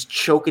with him, and he's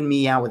choking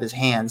me out with his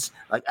hands,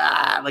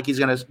 like he's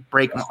going to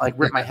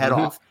rip my head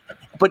off.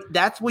 But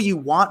that's what you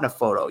want in a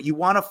photo. You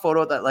want a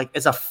photo that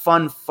is a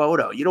fun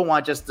photo. You don't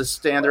want just the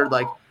standard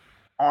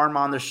arm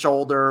on the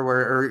shoulder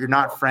or you're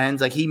not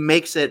friends. He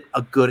makes it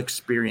a good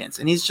experience,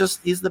 and he's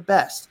the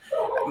best.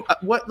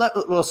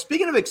 Well,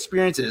 speaking of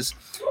experiences,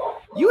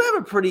 you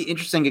have a pretty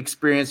interesting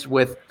experience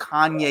with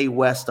Kanye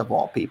West of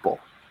all people.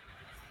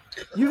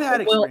 You've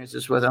had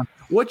experiences with him.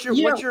 What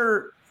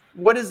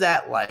is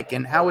that like,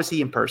 and how is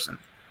he in person?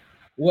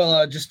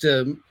 Well,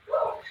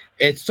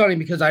 it's funny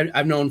because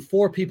I've known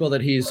 4 people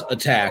that he's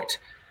attacked,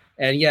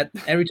 and yet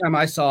every time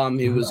I saw him,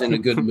 he was in a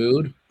good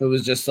mood. It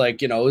was just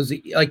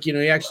he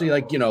actually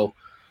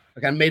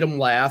I made him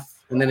laugh,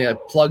 and then he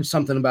plugged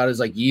something about his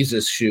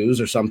Yeezus shoes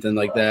or something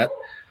like that.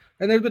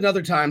 And there's been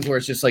other times where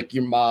it's just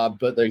you're mobbed,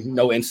 but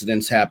no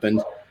incidents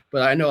happened.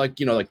 But I know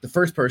the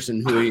first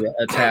person who he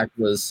attacked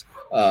was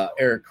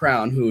Eric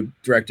Crown, who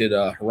directed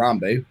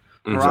Harambe.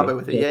 Harambe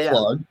with it,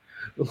 plug.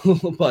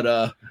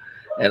 But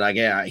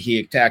he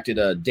attacked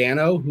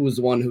Dano, who was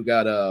the one who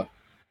got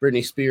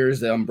Britney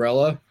Spears the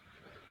umbrella.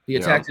 He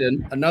attacked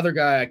another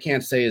guy. I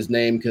can't say his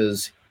name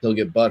because he'll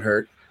get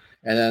butthurt.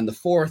 And then the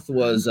fourth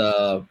was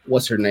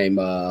what's her name?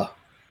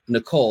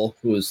 Nicole,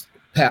 whose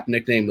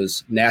nickname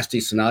was Nasty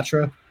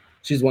Sinatra.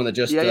 She's one that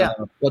just 2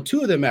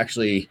 of them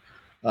actually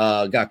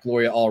got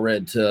Gloria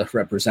Allred to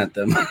represent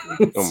them.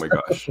 Oh my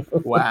gosh!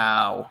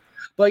 Wow.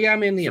 But yeah, I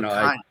mean,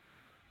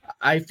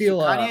 I feel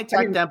Kanye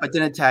attacked them, but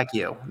didn't attack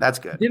you. That's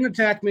good. Didn't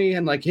attack me,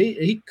 and like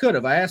he could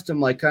have. I asked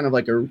him like kind of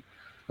like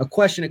a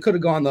question. It could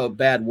have gone the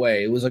bad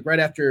way. It was like right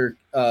after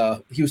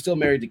he was still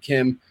married to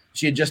Kim.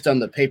 She had just done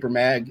the Paper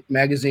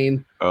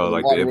magazine. Oh,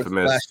 like the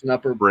infamous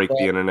break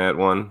the internet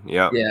one.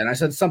 Yeah. Yeah, and I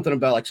said something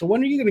about like, so when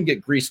are you going to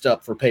get greased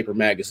up for Paper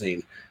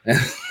magazine?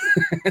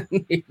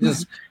 And he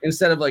just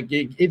instead of like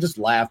he just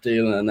laughed,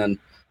 and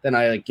then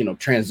I like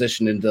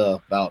transitioned into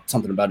about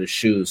something about his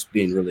shoes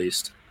being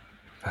released.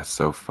 That's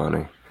so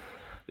funny.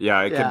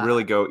 Yeah, it could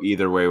really go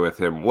either way with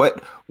him.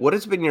 What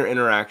has been your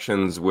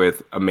interactions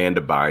with Amanda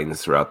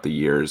Bynes throughout the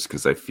years?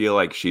 Because I feel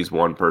like she's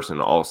one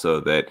person also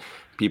that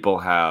people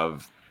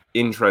have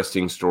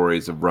interesting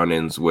stories of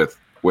run-ins with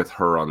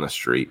her on the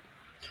street.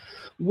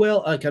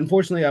 Well,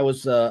 unfortunately,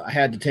 I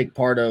had to take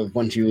part of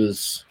when she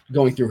was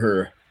going through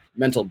her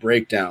mental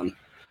breakdown.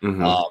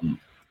 Mm-hmm.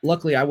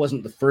 Luckily, I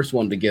wasn't the first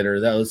one to get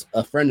her. That was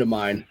a friend of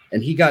mine,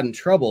 and he got in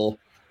trouble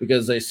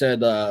because they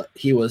said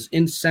he was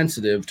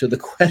insensitive to the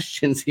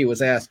questions he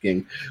was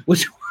asking,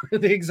 which were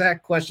the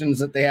exact questions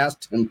that they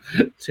asked him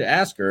to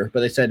ask her, but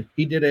they said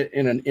he did it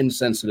in an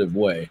insensitive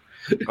way.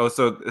 Oh,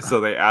 so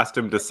they asked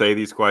him to say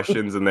these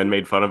questions and then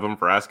made fun of him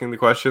for asking the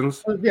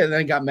questions? Yeah,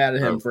 then got mad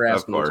at him for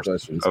asking those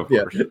questions. Of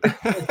course.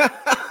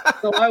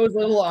 So I was a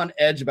little on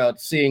edge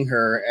about seeing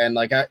her, and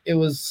like it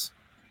was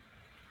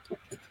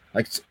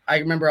like I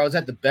remember I was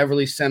at the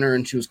Beverly Center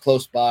and she was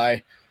close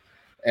by,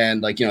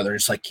 and like they're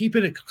just like keep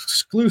it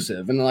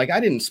exclusive, and like I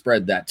didn't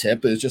spread that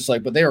tip. It was just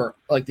like, but they were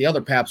like the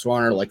other paps were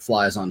on her like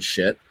flies on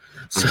shit.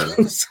 So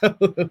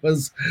it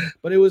was,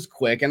 but it was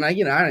quick. And I,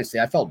 honestly,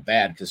 I felt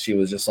bad because she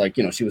was just like,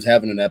 she was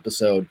having an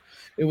episode.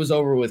 It was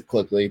over with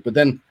quickly. But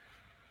then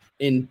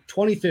in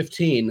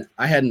 2015,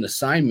 I had an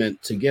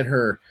assignment to get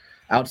her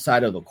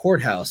outside of a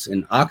courthouse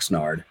in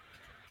Oxnard.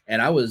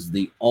 And I was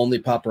the only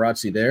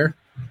paparazzi there.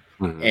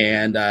 Mm-hmm.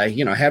 And,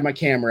 I had my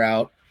camera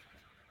out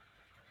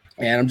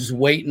and I'm just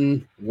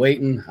waiting.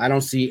 I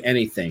don't see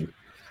anything.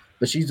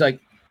 But she's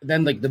like,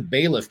 then like the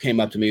bailiff came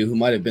up to me, who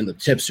might have been the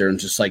tipster, and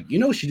just like,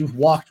 she just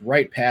walked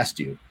right past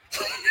you.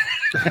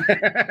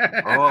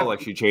 Oh,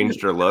 like she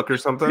changed her look or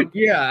something?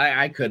 Yeah,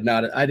 I could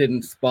not. I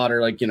didn't spot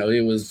her. Like,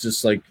 it was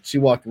just like she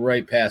walked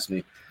right past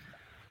me.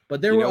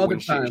 But there were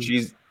other times.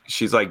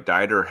 She's like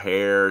dyed her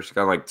hair. She's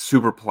got like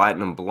super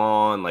platinum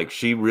blonde. Like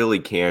she really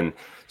can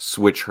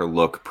switch her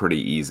look pretty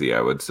easy,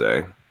 I would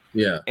say.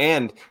 Yeah.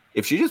 And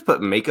if she just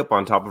put makeup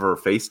on top of her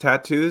face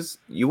tattoos,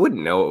 you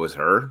wouldn't know it was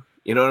her.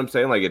 You know what I'm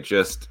saying? Like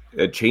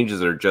it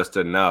changes her just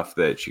enough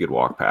that she could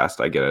walk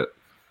past. I get it.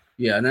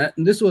 Yeah, and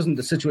this wasn't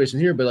the situation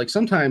here, but like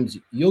sometimes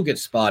you'll get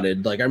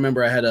spotted. Like I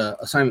remember I had an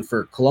assignment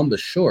for Columbus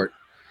Short,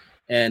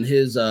 and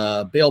his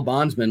bail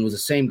bondsman was the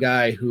same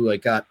guy who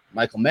like got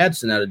Michael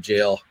Madsen out of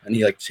jail, and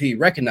he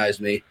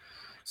recognized me.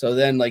 So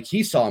then like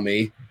he saw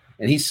me,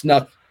 and he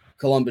snuck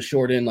Columbus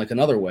Short in like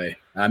another way.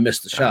 And I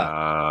missed the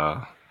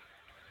shot.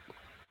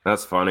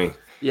 That's funny.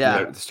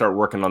 Yeah. Start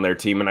working on their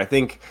team. And I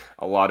think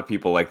a lot of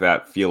people like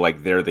that feel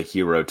like they're the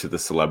hero to the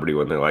celebrity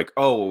when they're like,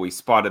 oh, well, we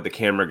spotted the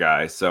camera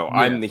guy, so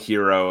I'm the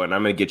hero and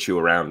I'm going to get you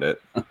around it.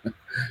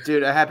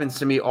 Dude, it happens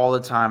to me all the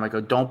time. I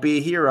go, don't be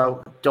a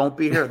hero. Don't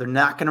be a hero. They're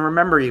not going to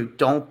remember you.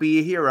 Don't be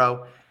a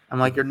hero. I'm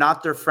like, you're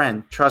not their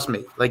friend. Trust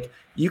me. Like,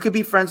 you could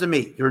be friends with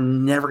me. You're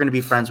never going to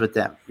be friends with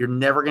them. You're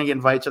never going to get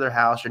invited to their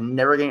house. You're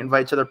never going to get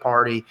invited to their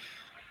party.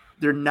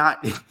 They're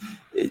not.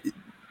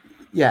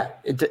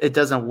 It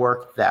doesn't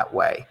work that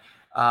way.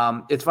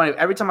 It's funny.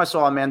 Every time I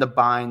saw Amanda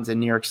Bynes in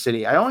New York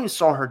City, I only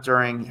saw her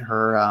during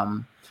her,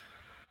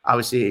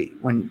 obviously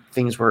when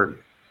things were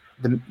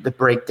the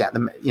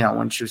breakdown,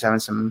 when she was having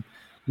some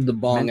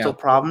mental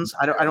problems.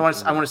 I want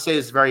to say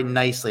this very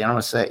nicely. I don't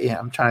want to say,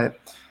 I'm trying to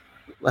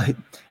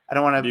I'm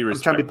trying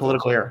to be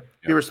political here.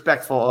 Yeah. Be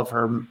respectful of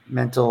her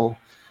mental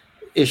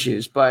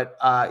issues. But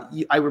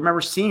I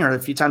remember seeing her a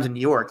few times in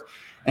New York,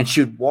 and she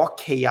would walk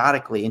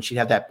chaotically, and she'd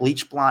have that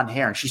bleach blonde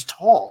hair, and she's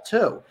tall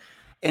too.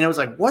 And it was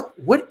like, what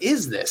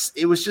is this?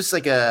 It was just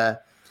like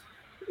a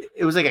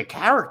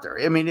character.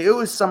 I mean, it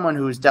was someone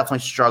who was definitely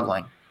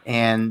struggling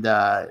and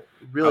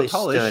really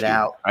stood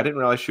out. I didn't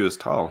realize she was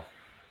tall.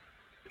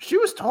 She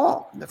was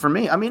tall for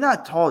me. I mean,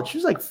 not tall. She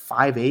was like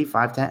 5'8",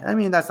 5'10". I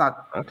mean, that's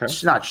not okay.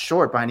 She's not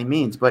short by any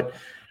means, but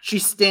she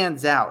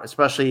stands out,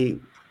 especially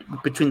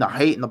between the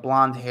height and the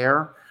blonde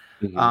hair.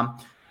 Mm-hmm.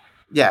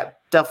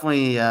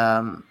 Definitely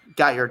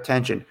got your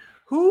attention.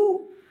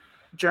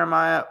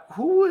 Jeremiah,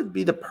 who would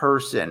be the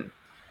person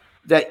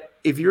that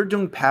if you're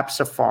doing Pap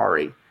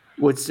Safari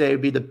would say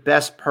would be the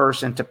best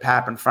person to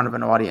pap in front of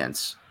an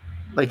audience?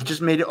 Like, it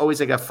just made it always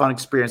like a fun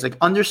experience, like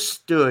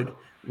understood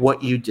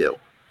what you do.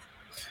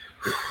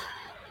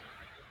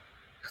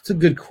 That's a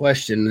good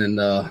question,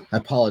 and I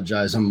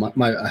apologize. I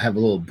have a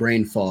little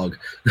brain fog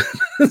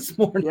this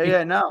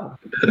morning. No.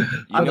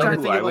 I'm trying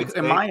to think like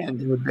in my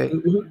end it would be.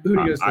 Who do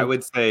you I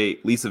would say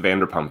Lisa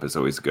Vanderpump is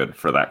always good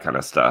for that kind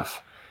of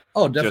stuff.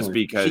 Oh,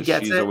 definitely. Just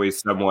because she's always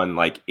someone,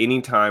 like,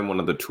 anytime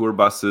one of the tour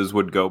buses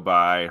would go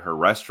by her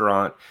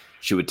restaurant,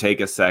 she would take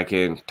a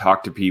second,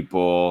 talk to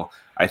people.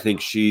 I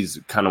think she's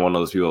kind of one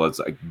of those people that's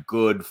like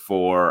good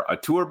for a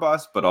tour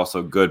bus, but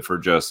also good for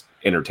just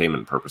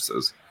entertainment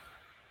purposes.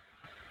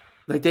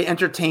 Like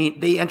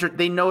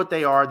they know what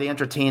they are. They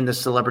entertain the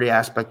celebrity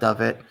aspect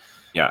of it.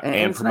 Yeah,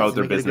 and promote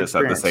their business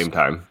at the same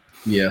time.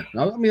 Yeah,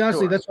 I mean,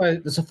 honestly, that's why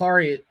the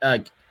Safari.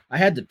 I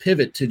had to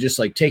pivot to just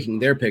like taking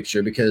their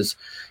picture, because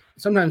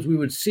sometimes we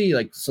would see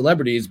like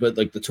celebrities, but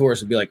like the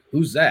tourists would be like,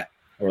 "Who's that?"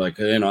 Or like,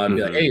 I'd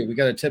be like, "Hey, we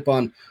got a tip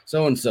on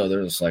so and so."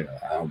 They're just like,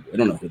 "We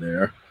don't know who they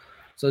are."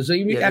 So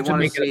you have to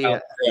make it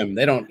about them.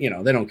 They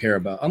don't care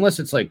about, unless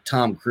it's like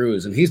Tom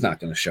Cruise and he's not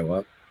going to show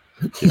up.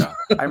 Yeah.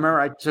 I remember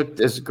I took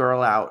this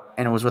girl out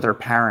and it was with her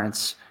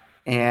parents,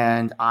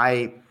 and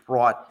I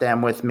brought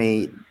them with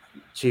me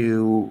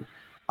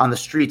on the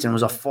streets, and it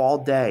was a fall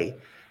day,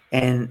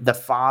 and the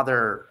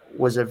father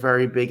was a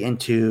very big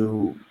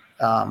into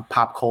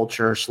pop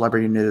culture,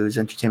 celebrity news,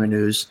 entertainment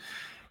news,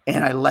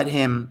 and I let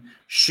him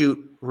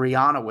shoot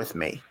Rihanna with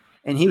me.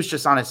 And he was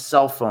just on his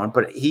cell phone,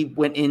 but he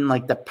went in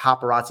like the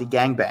paparazzi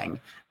gangbang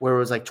where it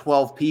was like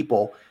 12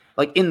 people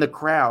like in the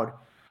crowd.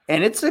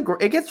 And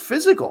it gets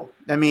physical.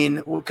 I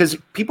mean, because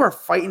people are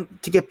fighting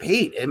to get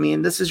paid. I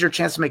mean, this is your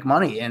chance to make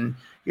money, and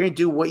you're going to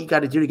do what you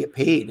got to do to get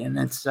paid. And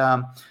it's,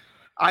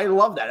 I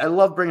love that. I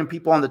love bringing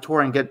people on the tour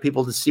and get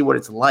people to see what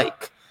it's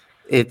like.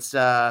 It's,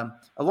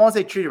 as long as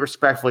they treat it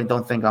respectfully and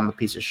don't think I'm a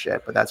piece of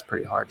shit, but that's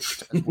pretty hard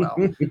as well.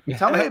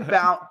 Tell me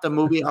about the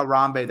movie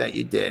Harambe that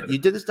you did. You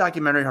did this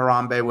documentary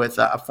Harambe with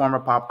a former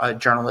pop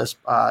journalist,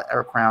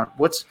 Eric Crown.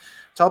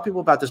 Tell people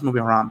about this movie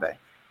Harambe.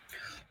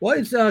 Well,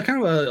 it's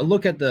kind of a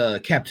look at the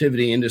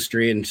captivity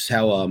industry and just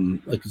how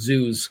like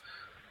zoos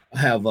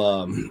have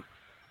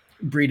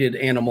breeded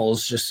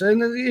animals.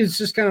 And it's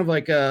just kind of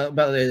like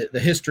about the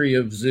history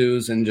of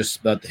zoos and just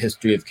about the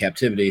history of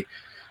captivity.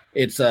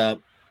 It's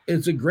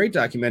a great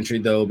documentary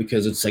though,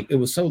 because it's like it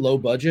was so low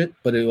budget,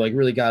 but it like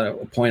really got a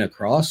point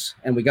across,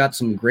 and we got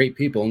some great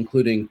people,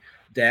 including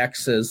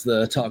Dax as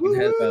the talking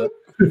head about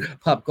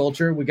pop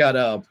culture. We got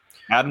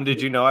Adam.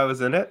 Did you know I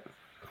was in it?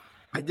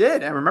 I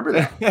did. I remember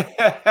that.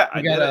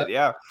 I did it.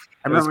 Yeah,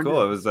 it was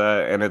cool. It was,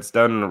 and it's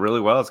done really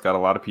well. It's got a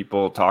lot of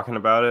people talking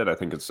about it. I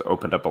think it's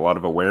opened up a lot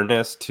of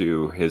awareness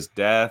to his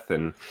death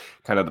and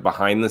kind of the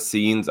behind the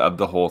scenes of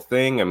the whole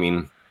thing. I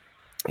mean,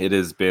 it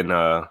has been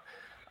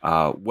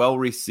well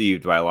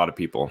received by a lot of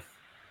people.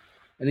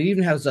 And it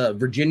even has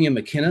Virginia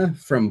McKenna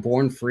from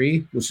Born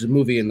Free, which is a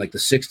movie in like the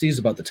 60s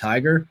about the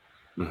tiger.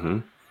 Mm-hmm.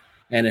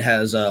 And it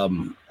has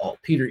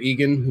Peter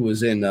Egan, who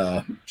was in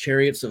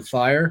Chariots of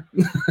Fire.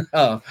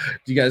 Do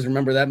you guys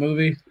remember that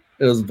movie?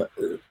 It was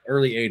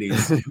early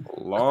 80s.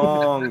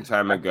 Long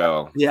time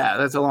ago. Yeah,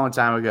 that's a long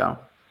time ago.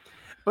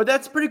 But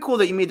that's pretty cool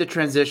that you made the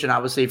transition,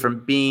 obviously, from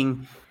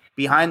being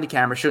behind the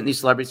camera, shooting these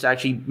celebrities, to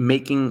actually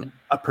making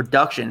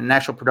an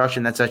actual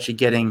production that's actually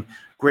getting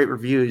great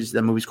reviews.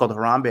 The movie's called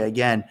Harambe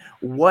again.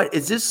 What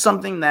is this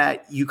something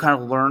that you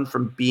kind of learned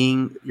from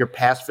being your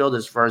past field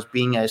as far as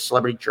being a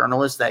celebrity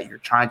journalist that you're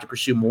trying to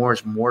pursue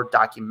more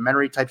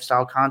documentary type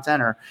style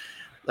content, or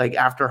like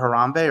after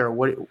Harambe, or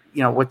what do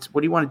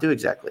you want to do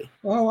exactly?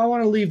 Well, I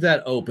want to leave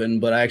that open,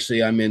 but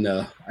actually I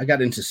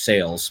got into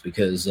sales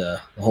because the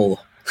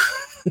whole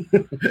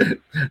the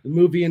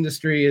movie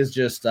industry is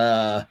just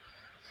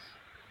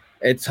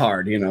it's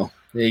hard, you got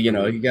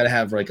to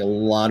have like a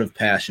lot of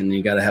passion.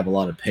 You got to have a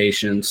lot of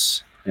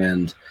patience,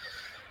 and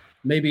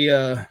maybe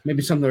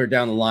somewhere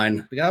down the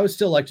line. But I would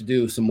still like to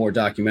do some more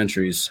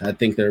documentaries. I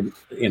think they're,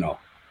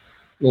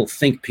 little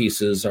think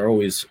pieces are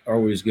always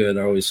good,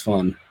 are always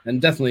fun,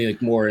 and definitely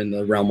like more in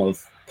the realm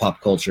of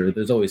pop culture.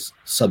 There's always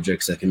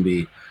subjects that can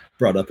be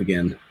brought up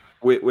again.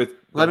 With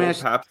the whole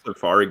Pap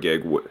Safari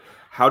gig,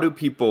 how do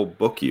people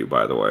book you,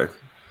 by the way?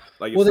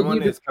 Like if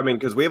someone is coming,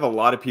 because we have a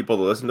lot of people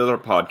that listen to our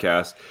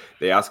podcast,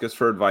 they ask us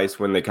for advice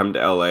when they come to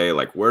LA,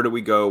 like where do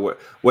we go?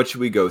 What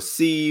should we go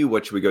see?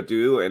 What should we go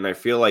do? And I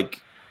feel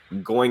like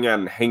going out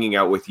and hanging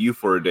out with you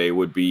for a day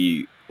would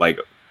be like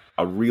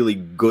a really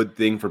good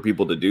thing for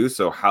people to do.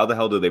 So how the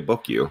hell do they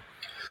book you?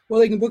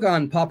 Well, they can book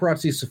on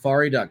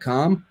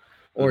paparazzisafari.com,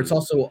 or it's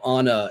also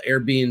on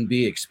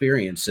Airbnb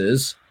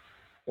experiences,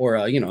 or,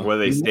 Were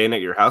they staying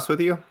at your house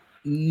with you?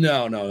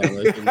 No.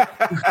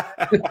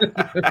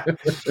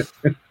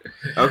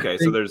 Okay,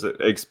 so there's an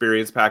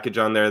experience package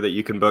on there that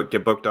you can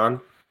get booked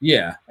on?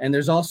 Yeah, and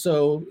there's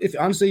also, if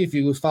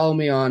you follow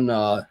me on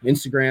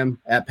Instagram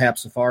at Pap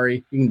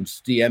Safari, you can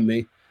just DM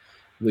me.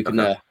 We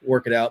can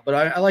work it out. But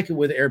I like it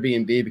with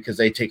Airbnb because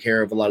they take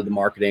care of a lot of the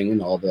marketing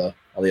and all the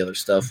other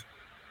stuff.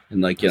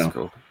 And That's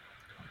cool.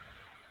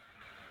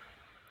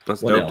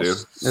 That's dope, dude.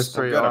 That's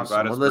pretty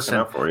awesome. Well,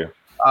 listen, for you.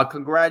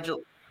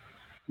 Congratulations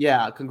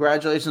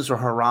for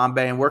Harambe.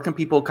 And where can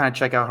people kind of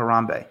check out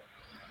Harambe?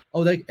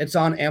 Oh, it's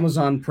on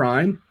Amazon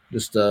Prime.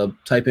 Just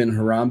type in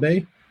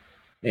Harambe.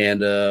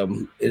 And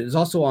it is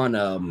also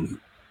on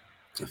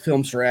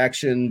Films for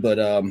Action, but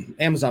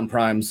Amazon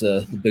Prime's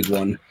the big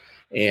one.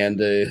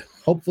 And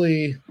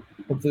hopefully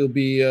it'll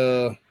be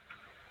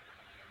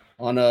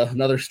on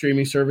another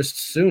streaming service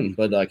soon.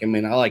 But I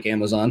like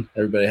Amazon.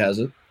 Everybody has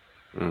it.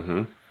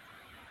 Mm-hmm.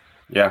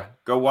 Yeah,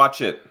 go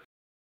watch it.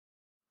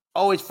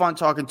 Always fun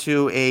talking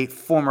to a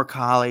former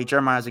colleague.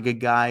 Jeremiah's a good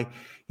guy.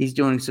 He's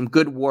doing some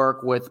good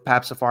work with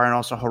Pap Safari and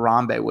also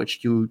Harambe,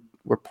 which you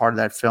were part of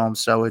that film.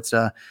 So it's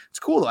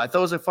cool. I thought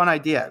it was a fun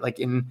idea.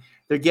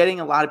 They're getting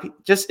a lot of people.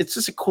 It's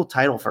just a cool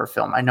title for a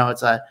film. I know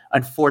it's an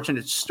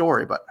unfortunate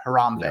story, but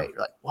Harambe. You're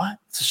like, what?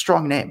 It's a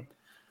strong name.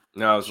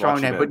 No, I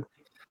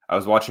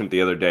was watching it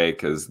the other day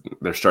because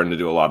they're starting to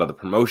do a lot of the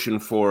promotion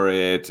for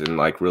it and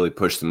really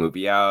push the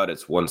movie out.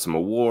 It's won some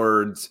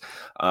awards.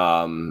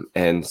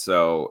 And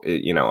so,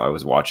 I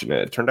was watching it.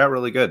 It turned out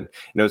really good.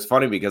 It's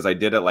funny because I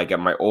did it at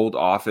my old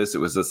office. It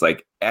was this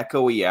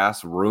echoey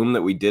ass room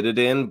that we did it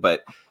in,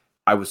 but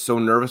I was so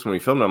nervous when we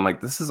filmed it. I'm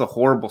like, this is a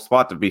horrible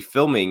spot to be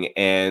filming.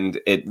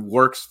 And it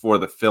works for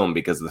the film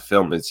because the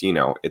film is,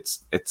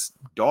 it's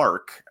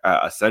dark,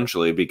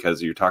 essentially,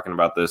 because you're talking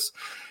about this,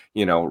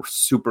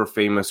 super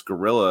famous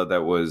gorilla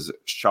that was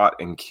shot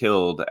and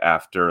killed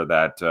after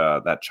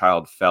that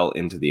child fell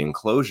into the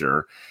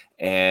enclosure.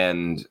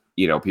 And,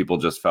 people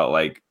just felt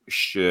like,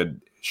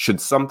 should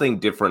something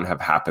different have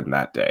happened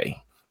that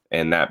day?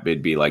 And that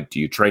would be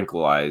do you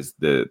tranquilize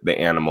the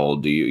animal?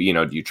 Do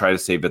you try to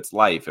save its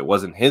life? It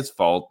wasn't his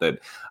fault that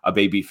a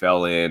baby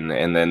fell in.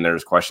 And then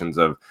there's questions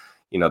of,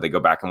 they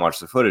go back and watch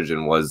the footage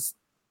and was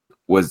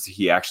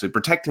he actually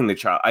protecting the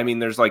child? I mean,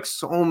 there's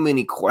so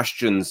many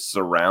questions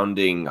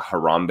surrounding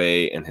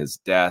Harambe and his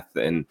death.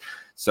 And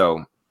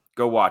so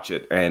go watch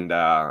it and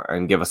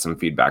give us some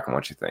feedback on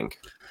what you think.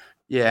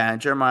 Yeah,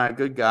 Jeremiah,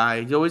 good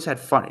guy. He always had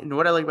fun. And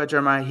what I like about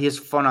Jeremiah, he has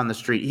fun on the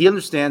street. He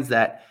understands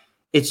that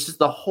it's just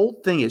the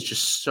whole thing is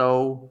just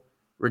so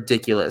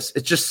ridiculous.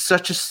 It's just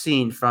such a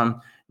scene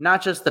from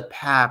not just the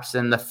Paps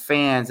and the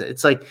fans.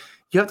 It's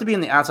you have to be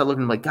on the outside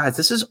looking guys,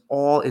 this is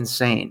all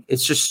insane.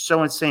 It's just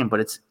so insane,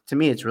 but to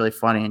me, it's really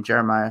funny. And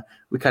Jeremiah,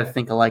 we kind of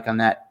think alike on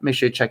that. Make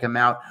sure you check him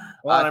out.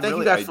 Thank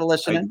you guys for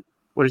listening.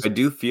 I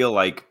do feel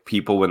like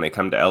people, when they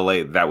come to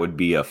LA, that would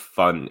be a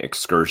fun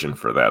excursion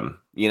for them.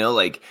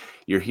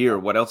 You're here.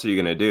 What else are you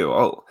going to do?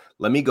 Oh,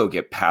 let me go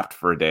get papped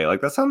for a day.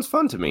 That sounds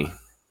fun to me.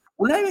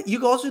 Well,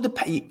 you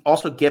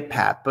also get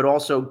papped, but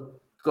also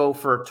go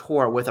for a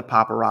tour with a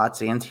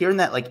paparazzi, and hearing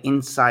that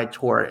inside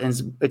tour,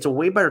 and it's a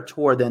way better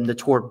tour than the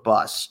tour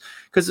bus,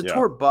 because the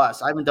tour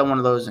bus, I haven't done one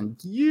of those in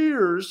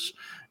years,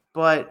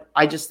 but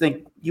I just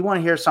think you want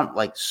to hear some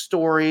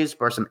stories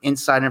or some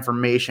inside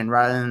information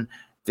rather than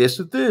this.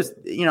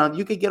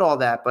 You could get all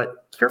that,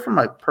 but hear from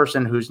a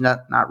person who's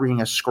not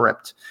reading a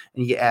script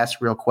and you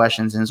ask real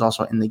questions and is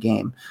also in the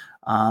game.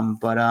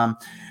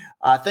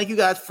 Thank you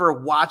guys for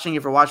watching.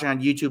 If you're watching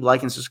on YouTube,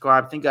 like and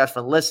subscribe. Thank you guys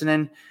for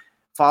listening.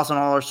 Follow us on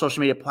all our social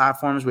media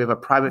platforms. We have a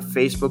private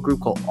Facebook group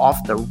called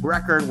Off the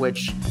Record,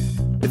 which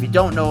if you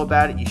don't know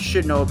about it, you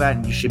should know about it,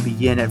 and you should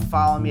begin it.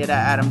 Follow me at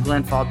Adam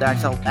Glenn. Follow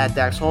Dax at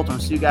Dax Holt. And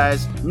we'll see you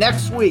guys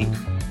next week.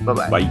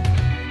 Bye-bye.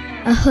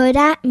 Bye. A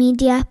Huda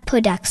Media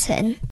Production.